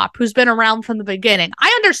older cop who's been around from the beginning.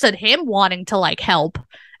 I understood him wanting to like help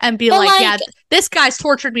and be like, yeah, this guy's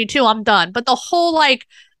tortured me too, I'm done. But the whole like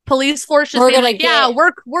police force just being like, yeah,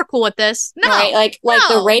 we're cool with this. No, right? Like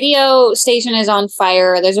the radio station is on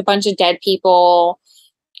fire. There's a bunch of dead people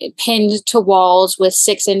pinned to walls with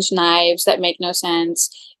 6-inch knives that make no sense.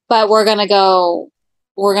 But we're gonna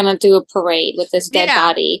do a parade with this dead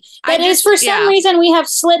body. That is, for some reason, we have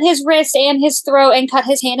slit his wrist and his throat and cut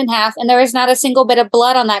his hand in half, and there is not a single bit of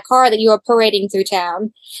blood on that car that you are parading through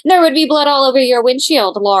town. There would be blood all over your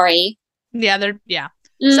windshield, Laurie. Yeah,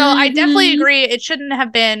 Mm-hmm. So I definitely agree. It shouldn't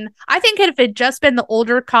have been. I think if it had just been the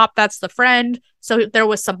older cop, that's the friend. So there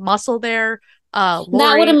was some muscle there. Laurie,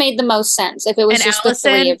 that would have made the most sense if it was just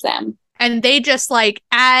Allison, the three of them. And they just like,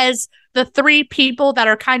 as the three people that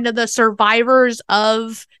are kind of the survivors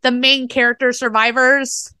of the main character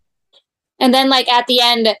survivors. And then like at the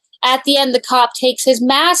end, the cop takes his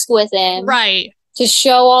mask with him. Right. To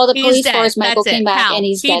show all the police force Michael came back and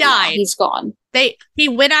he's dead died. Now. He's gone. He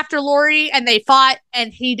went after Laurie and they fought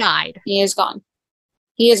and he died. He is gone.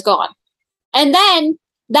 And then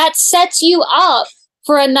that sets you up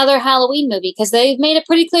for another Halloween movie, because they've made it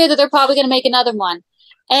pretty clear that they're probably going to make another one.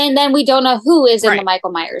 And then we don't know who is in the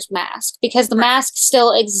Michael Myers mask, because the mask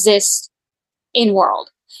still exists in world.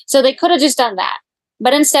 So they could have just done that.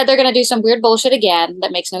 But instead, they're going to do some weird bullshit again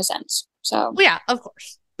that makes no sense. So well, yeah, of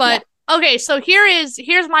course. But okay, so here's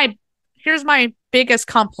my biggest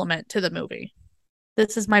compliment to the movie.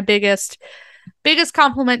 This is my biggest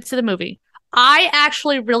compliment to the movie. I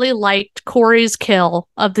actually really liked Corey's kill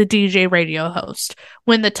of the DJ radio host.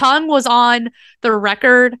 When the tongue was on the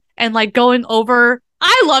record and like going over,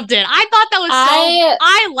 I loved it. I thought that was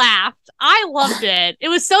I laughed. I loved it. It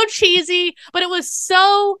was so cheesy, but it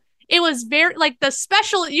was very like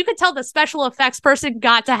you could tell the special effects person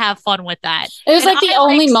got to have fun with that. It was like the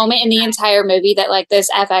only moment in the entire movie that like this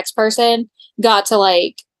FX person got to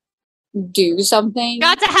like do something.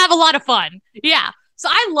 Got to have a lot of fun. Yeah. So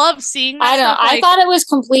I love seeing that. I don't know. I thought it was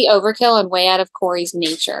complete overkill and way out of Corey's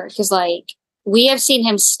nature. Because like we have seen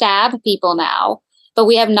him stab people now, but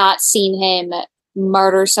we have not seen him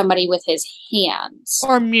murder somebody with his hands.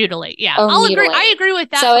 Or mutilate. Yeah. Agree. I agree with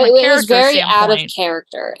that. So it was very out of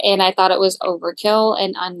character. And I thought it was overkill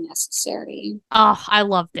and unnecessary. Oh, I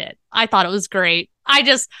loved it. I thought it was great. I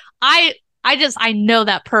know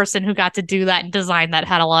that person who got to do that and design that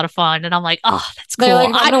had a lot of fun. And I'm like, oh, that's cool. They're like,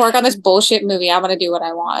 I'm going to work on this bullshit movie. I'm going to do what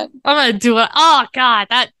I want. I'm going to do it. Oh, God.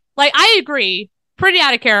 That, like, I agree. Pretty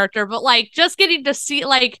out of character. But, like, just getting to see,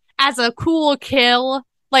 like, as a cool kill.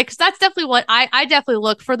 Like, 'cause that's definitely what I definitely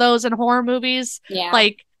look for those in horror movies. Yeah.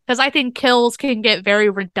 Like, because I think kills can get very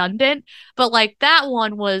redundant. But, like, that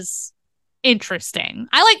one was interesting.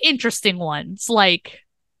 I like interesting ones. Like,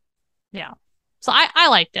 yeah. So I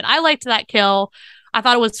liked it. I liked that kill. I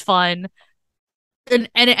thought it was fun. And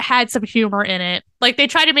it had some humor in it. Like, they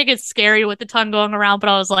tried to make it scary with the tongue going around, but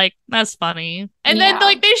I was like, that's funny. And then,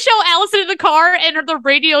 like, they show Allison in the car and the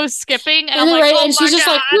radio is skipping. And I'm like, oh, and she's just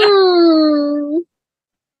like,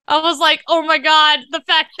 I was like, oh my God, the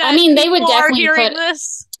fact that they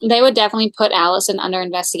would definitely put Allison under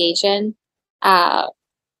investigation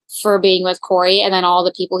for being with Corey, and then all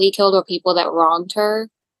the people he killed were people that wronged her.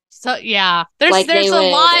 So yeah, there's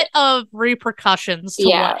a lot of repercussions to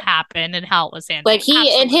what happened and how it was handled. Like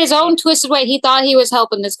in his own twisted way, he thought he was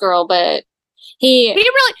helping this girl, but he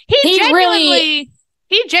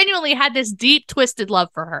genuinely had this deep twisted love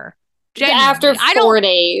for her. Genuinely. After 4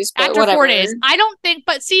 days, after 4 days, I don't think.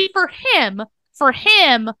 But see, for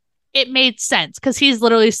him, it made sense because he's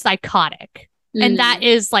literally psychotic, and that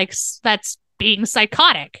is like that's being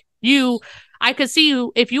psychotic. I could see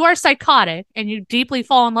you, if you are psychotic and you deeply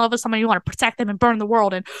fall in love with someone, you want to protect them and burn the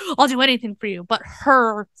world and I'll do anything for you. But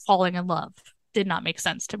her falling in love did not make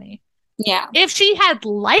sense to me. Yeah. If she had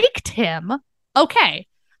liked him, okay.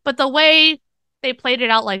 But the way they played it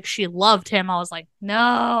out like she loved him, I was like,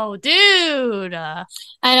 no, dude. I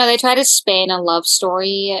know they tried to spin a love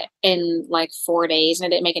story in like 4 days and it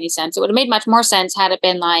didn't make any sense. It would have made much more sense had it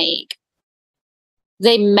been like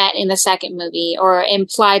they met in the second movie or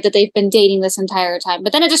implied that they've been dating this entire time.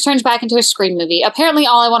 But then it just turns back into a Scream movie. Apparently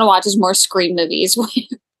all I want to watch is more Scream movies.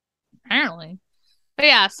 Apparently. But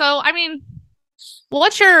yeah, so I mean,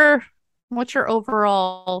 what's your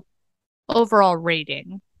overall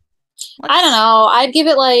rating? I don't know. I'd give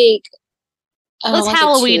it like let's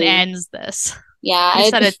Halloween ends this. Yeah, you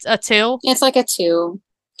said it's a 2. It's like a 2.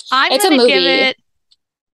 I'm gonna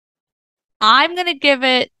give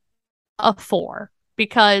it a 4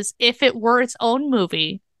 because if it were its own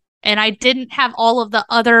movie and I didn't have all of the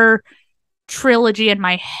other trilogy in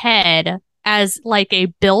my head as like a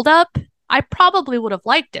build-up, I probably would have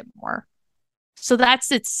liked it more. So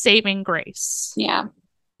that's its saving grace. Yeah.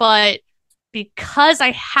 But because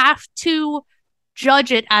I have to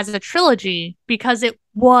judge it as a trilogy because it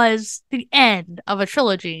was the end of a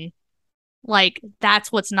trilogy, like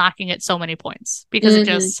that's what's knocking it so many points because it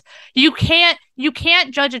just you can't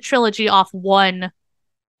judge a trilogy off one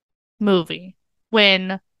movie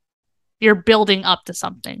when you're building up to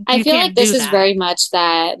something. I feel like this is very much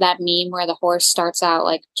that meme where the horse starts out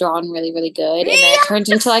like drawn really, really good and then it turns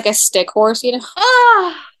into like a stick horse, you know?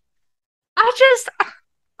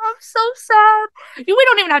 I'm so sad. We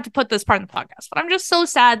don't even have to put this part in the podcast, but I'm just so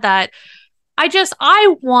sad that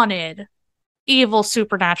I wanted evil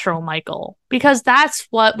supernatural Michael because that's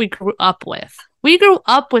what we grew up with. We grew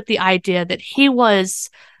up with the idea that he was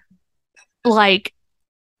like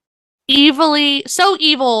so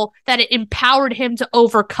evil that it empowered him to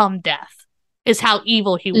overcome death is how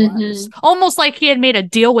evil he was. Almost like he had made a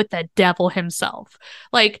deal with the devil himself.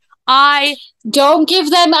 Like, I don't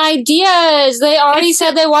give them ideas. They already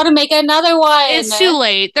said they want to make another one. It's too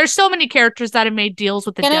late. There's so many characters that have made deals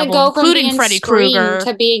with the devil, including Freddy Krueger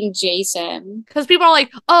to being Jason. Because people are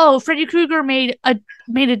like, "Oh, Freddy Krueger made a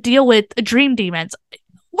deal with dream demons."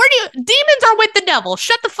 Demons are with the devil?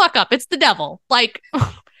 Shut the fuck up. It's the devil. Like,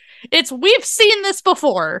 we've seen this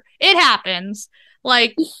before. It happens.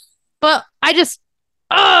 Like, but I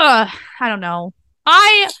don't know.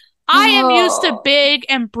 I am used to big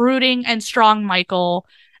and brooding and strong Michael.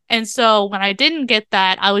 And so when I didn't get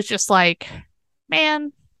that, I was just like,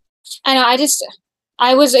 man. I know,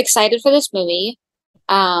 I was excited for this movie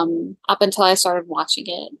up until I started watching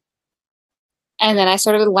it. And then I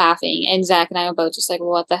started laughing, and Zach and I were both just like,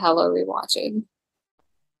 what the hell are we watching?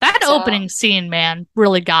 That opening scene, man,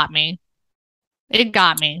 really got me. It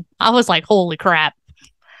got me. I was like, holy crap.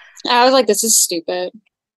 I was like, this is stupid.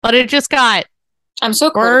 But it just got I'm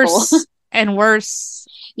so worse and worse.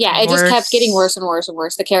 Yeah, it just kept getting worse and worse and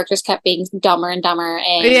worse. The characters kept being dumber and dumber,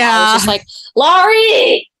 and I was just like,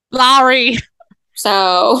 Laurie!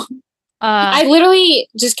 So, I literally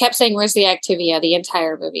just kept saying, where's the Activia the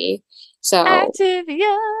entire movie? So,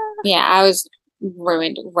 Activia! Yeah, I was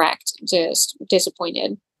ruined, wrecked, just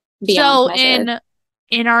disappointed. So,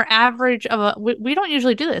 in our average of we don't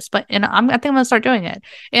usually do this, but I think I'm gonna start doing it.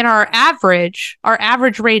 In our average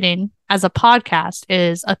rating as a podcast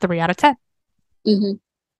is a 3 out of 10.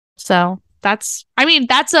 So that's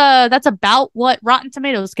about what Rotten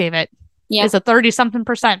Tomatoes gave it. Yeah, it's a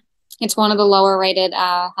 30-something%. It's one of the lower rated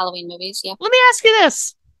Halloween movies. Yeah. Let me ask you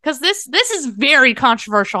this, because this is very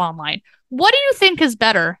controversial online. What do you think is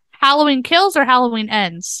better, Halloween Kills or Halloween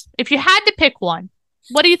Ends? If you had to pick one,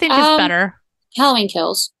 what do you think is better? Halloween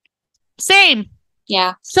Kills. Same.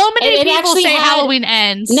 Yeah. So many people say Halloween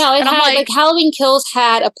Ends. No, it had like Halloween Kills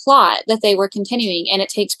had a plot that they were continuing, and it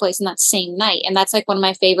takes place in that same night. And that's like one of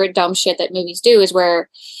my favorite dumb shit that movies do is where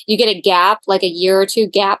you get a gap, like a year or two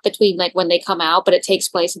gap between like when they come out, but it takes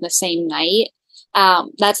place in the same night.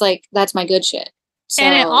 That's my good shit. So,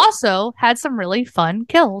 and it also had some really fun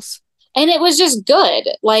kills. And it was just good.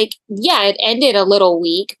 Like, yeah, it ended a little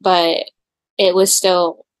weak, but it was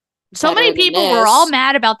still. So many people were all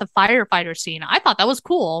mad about the firefighter scene. I thought that was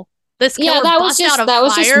cool. That was just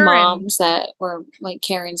moms that were like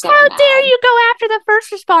Karen's. How dare you go after the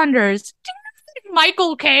first responders?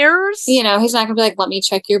 Michael cares. You know, he's not gonna be like, let me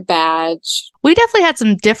check your badge. We definitely had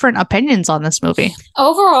some different opinions on this movie.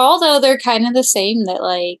 Overall, though, they're kind of the same. That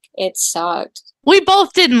like it sucked. We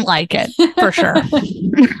both didn't like it for sure.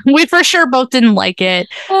 We for sure both didn't like it.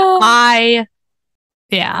 We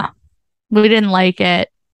didn't like it.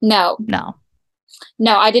 No,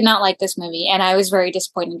 I did not like this movie, and I was very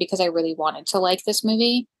disappointed because I really wanted to like this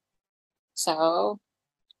movie. So,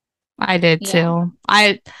 I did too.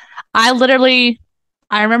 I literally,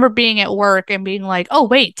 I remember being at work and being like, oh,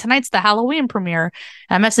 wait, tonight's the Halloween premiere.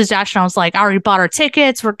 And I messaged Ashton. I was like, I already bought our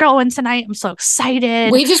tickets. We're going tonight. I'm so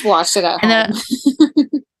excited. We just watched it at home.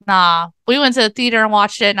 Nah, we went to the theater and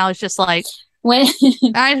watched it. And I was just like, when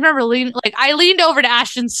I remember I leaned over to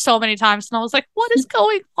Ashton so many times and I was like, what is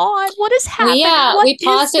going on? What is happening? We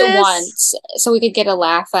paused it once so we could get a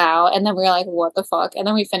laugh out. And then we were like, what the fuck? And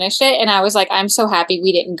then we finished it. And I was like, I'm so happy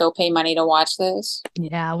we didn't go pay money to watch this.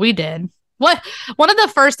 Yeah, we did. One of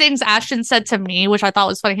the first things Ashton said to me, which I thought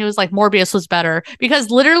was funny, he was like, Morbius was better.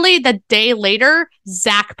 Because literally the day later,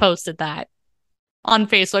 Zach posted that on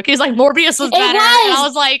Facebook. He's like, Morbius was better. And I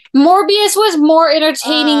was like, Morbius was more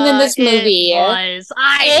entertaining than this movie. I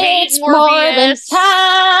hate Morbius.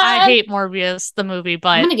 I hate Morbius, the movie, but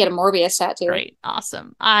I'm gonna get a Morbius tattoo. Great,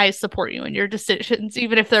 awesome. I support you in your decisions,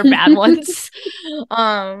 even if they're bad ones.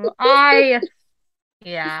 I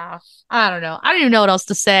don't know. I don't even know what else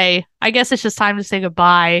to say. I guess it's just time to say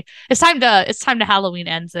goodbye. It's time to Halloween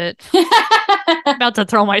ends it. I'm about to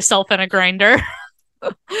throw myself in a grinder.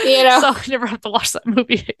 You know, so I never have to watch that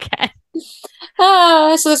movie again.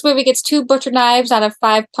 So this movie gets 2 butcher knives out of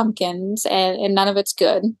 5 pumpkins, and none of it's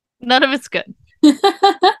good. None of it's good.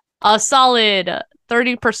 A solid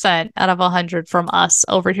 30% out of 100 from us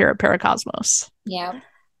over here at Paracosmos. Yeah.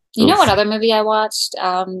 You know what other movie I watched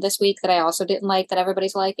this week that I also didn't like that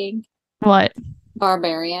everybody's liking? What?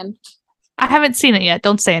 Barbarian. I haven't seen it yet.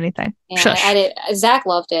 Don't say anything. Yeah, Shush. I did. Zach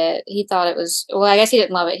loved it. He thought it was, well, I guess he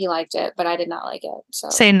didn't love it. He liked it, but I did not like it. So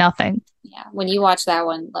say nothing. Yeah. When you watch that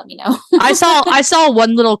one, let me know. I saw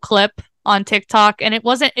one little clip on TikTok and it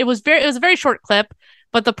was a very short clip,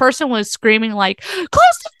 but the person was screaming like,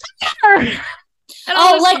 close the door.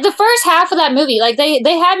 Like the first half of that movie. Like they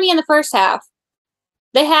had me in the first half.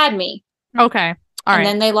 They had me. Okay. All right. And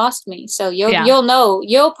then they lost me. So you'll know.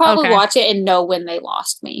 You'll probably watch it and know when they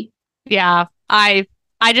lost me. Yeah, I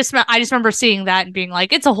just remember seeing that and being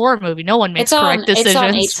like, it's a horror movie. No one makes correct decisions.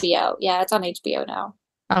 It's on HBO. Yeah, it's on HBO now.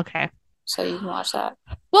 Okay. So you can watch that.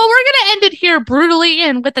 Well, we're gonna end it here brutally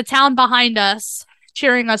and with the town behind us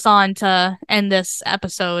cheering us on to end this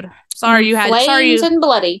episode. Sorry you had and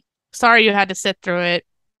bloody. Sorry you had to sit through it.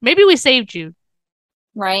 Maybe we saved you.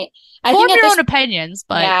 Right. Form your own opinions,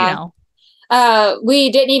 but you know.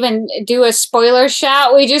 We didn't even do a spoiler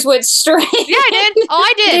shout. We just went straight. Yeah, I did. Oh,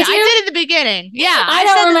 I did. I did at the beginning. Yeah, I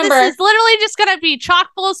don't remember. This is literally just gonna be chock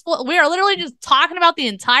full of we are literally just talking about the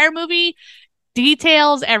entire movie,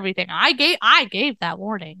 details, everything. I gave that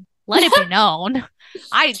warning. Let it be known.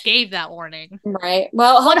 I gave that warning. Right.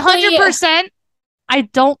 Well, 100%. I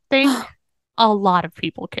don't think a lot of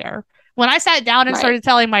people care. When I sat down and started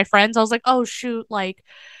telling my friends, I was like, "Oh shoot! Like,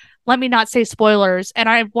 let me not say spoilers."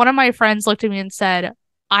 And one of my friends looked at me and said,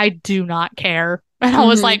 "I do not care." And I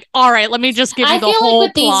was like, "All right, let me just give you the whole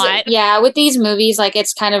plot." With these movies, like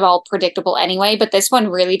it's kind of all predictable anyway. But this one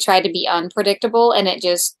really tried to be unpredictable, and it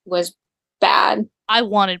just was bad. I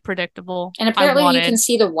wanted predictable, and apparently you can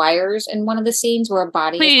see the wires in one of the scenes where a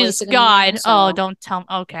body. Please, God! Oh, don't tell me.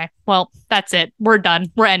 Okay, well, that's it. We're done.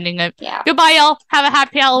 We're ending it. Yeah. Goodbye, y'all. Have a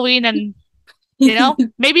happy Halloween, and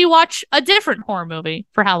maybe watch a different horror movie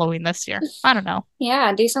for Halloween this year. I don't know.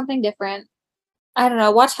 Yeah, do something different. I don't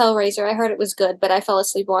know. Watch Hellraiser. I heard it was good, but I fell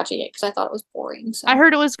asleep watching it because I thought it was boring. So. I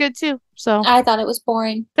heard it was good too. So I thought it was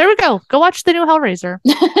boring. There we go. Go watch the new Hellraiser.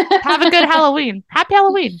 Have a good Halloween. Happy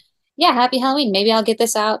Halloween. Yeah, happy Halloween. Maybe I'll get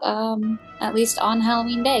this out at least on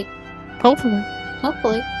Halloween Day. Hopefully.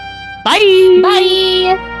 Hopefully. Bye.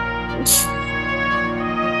 Bye.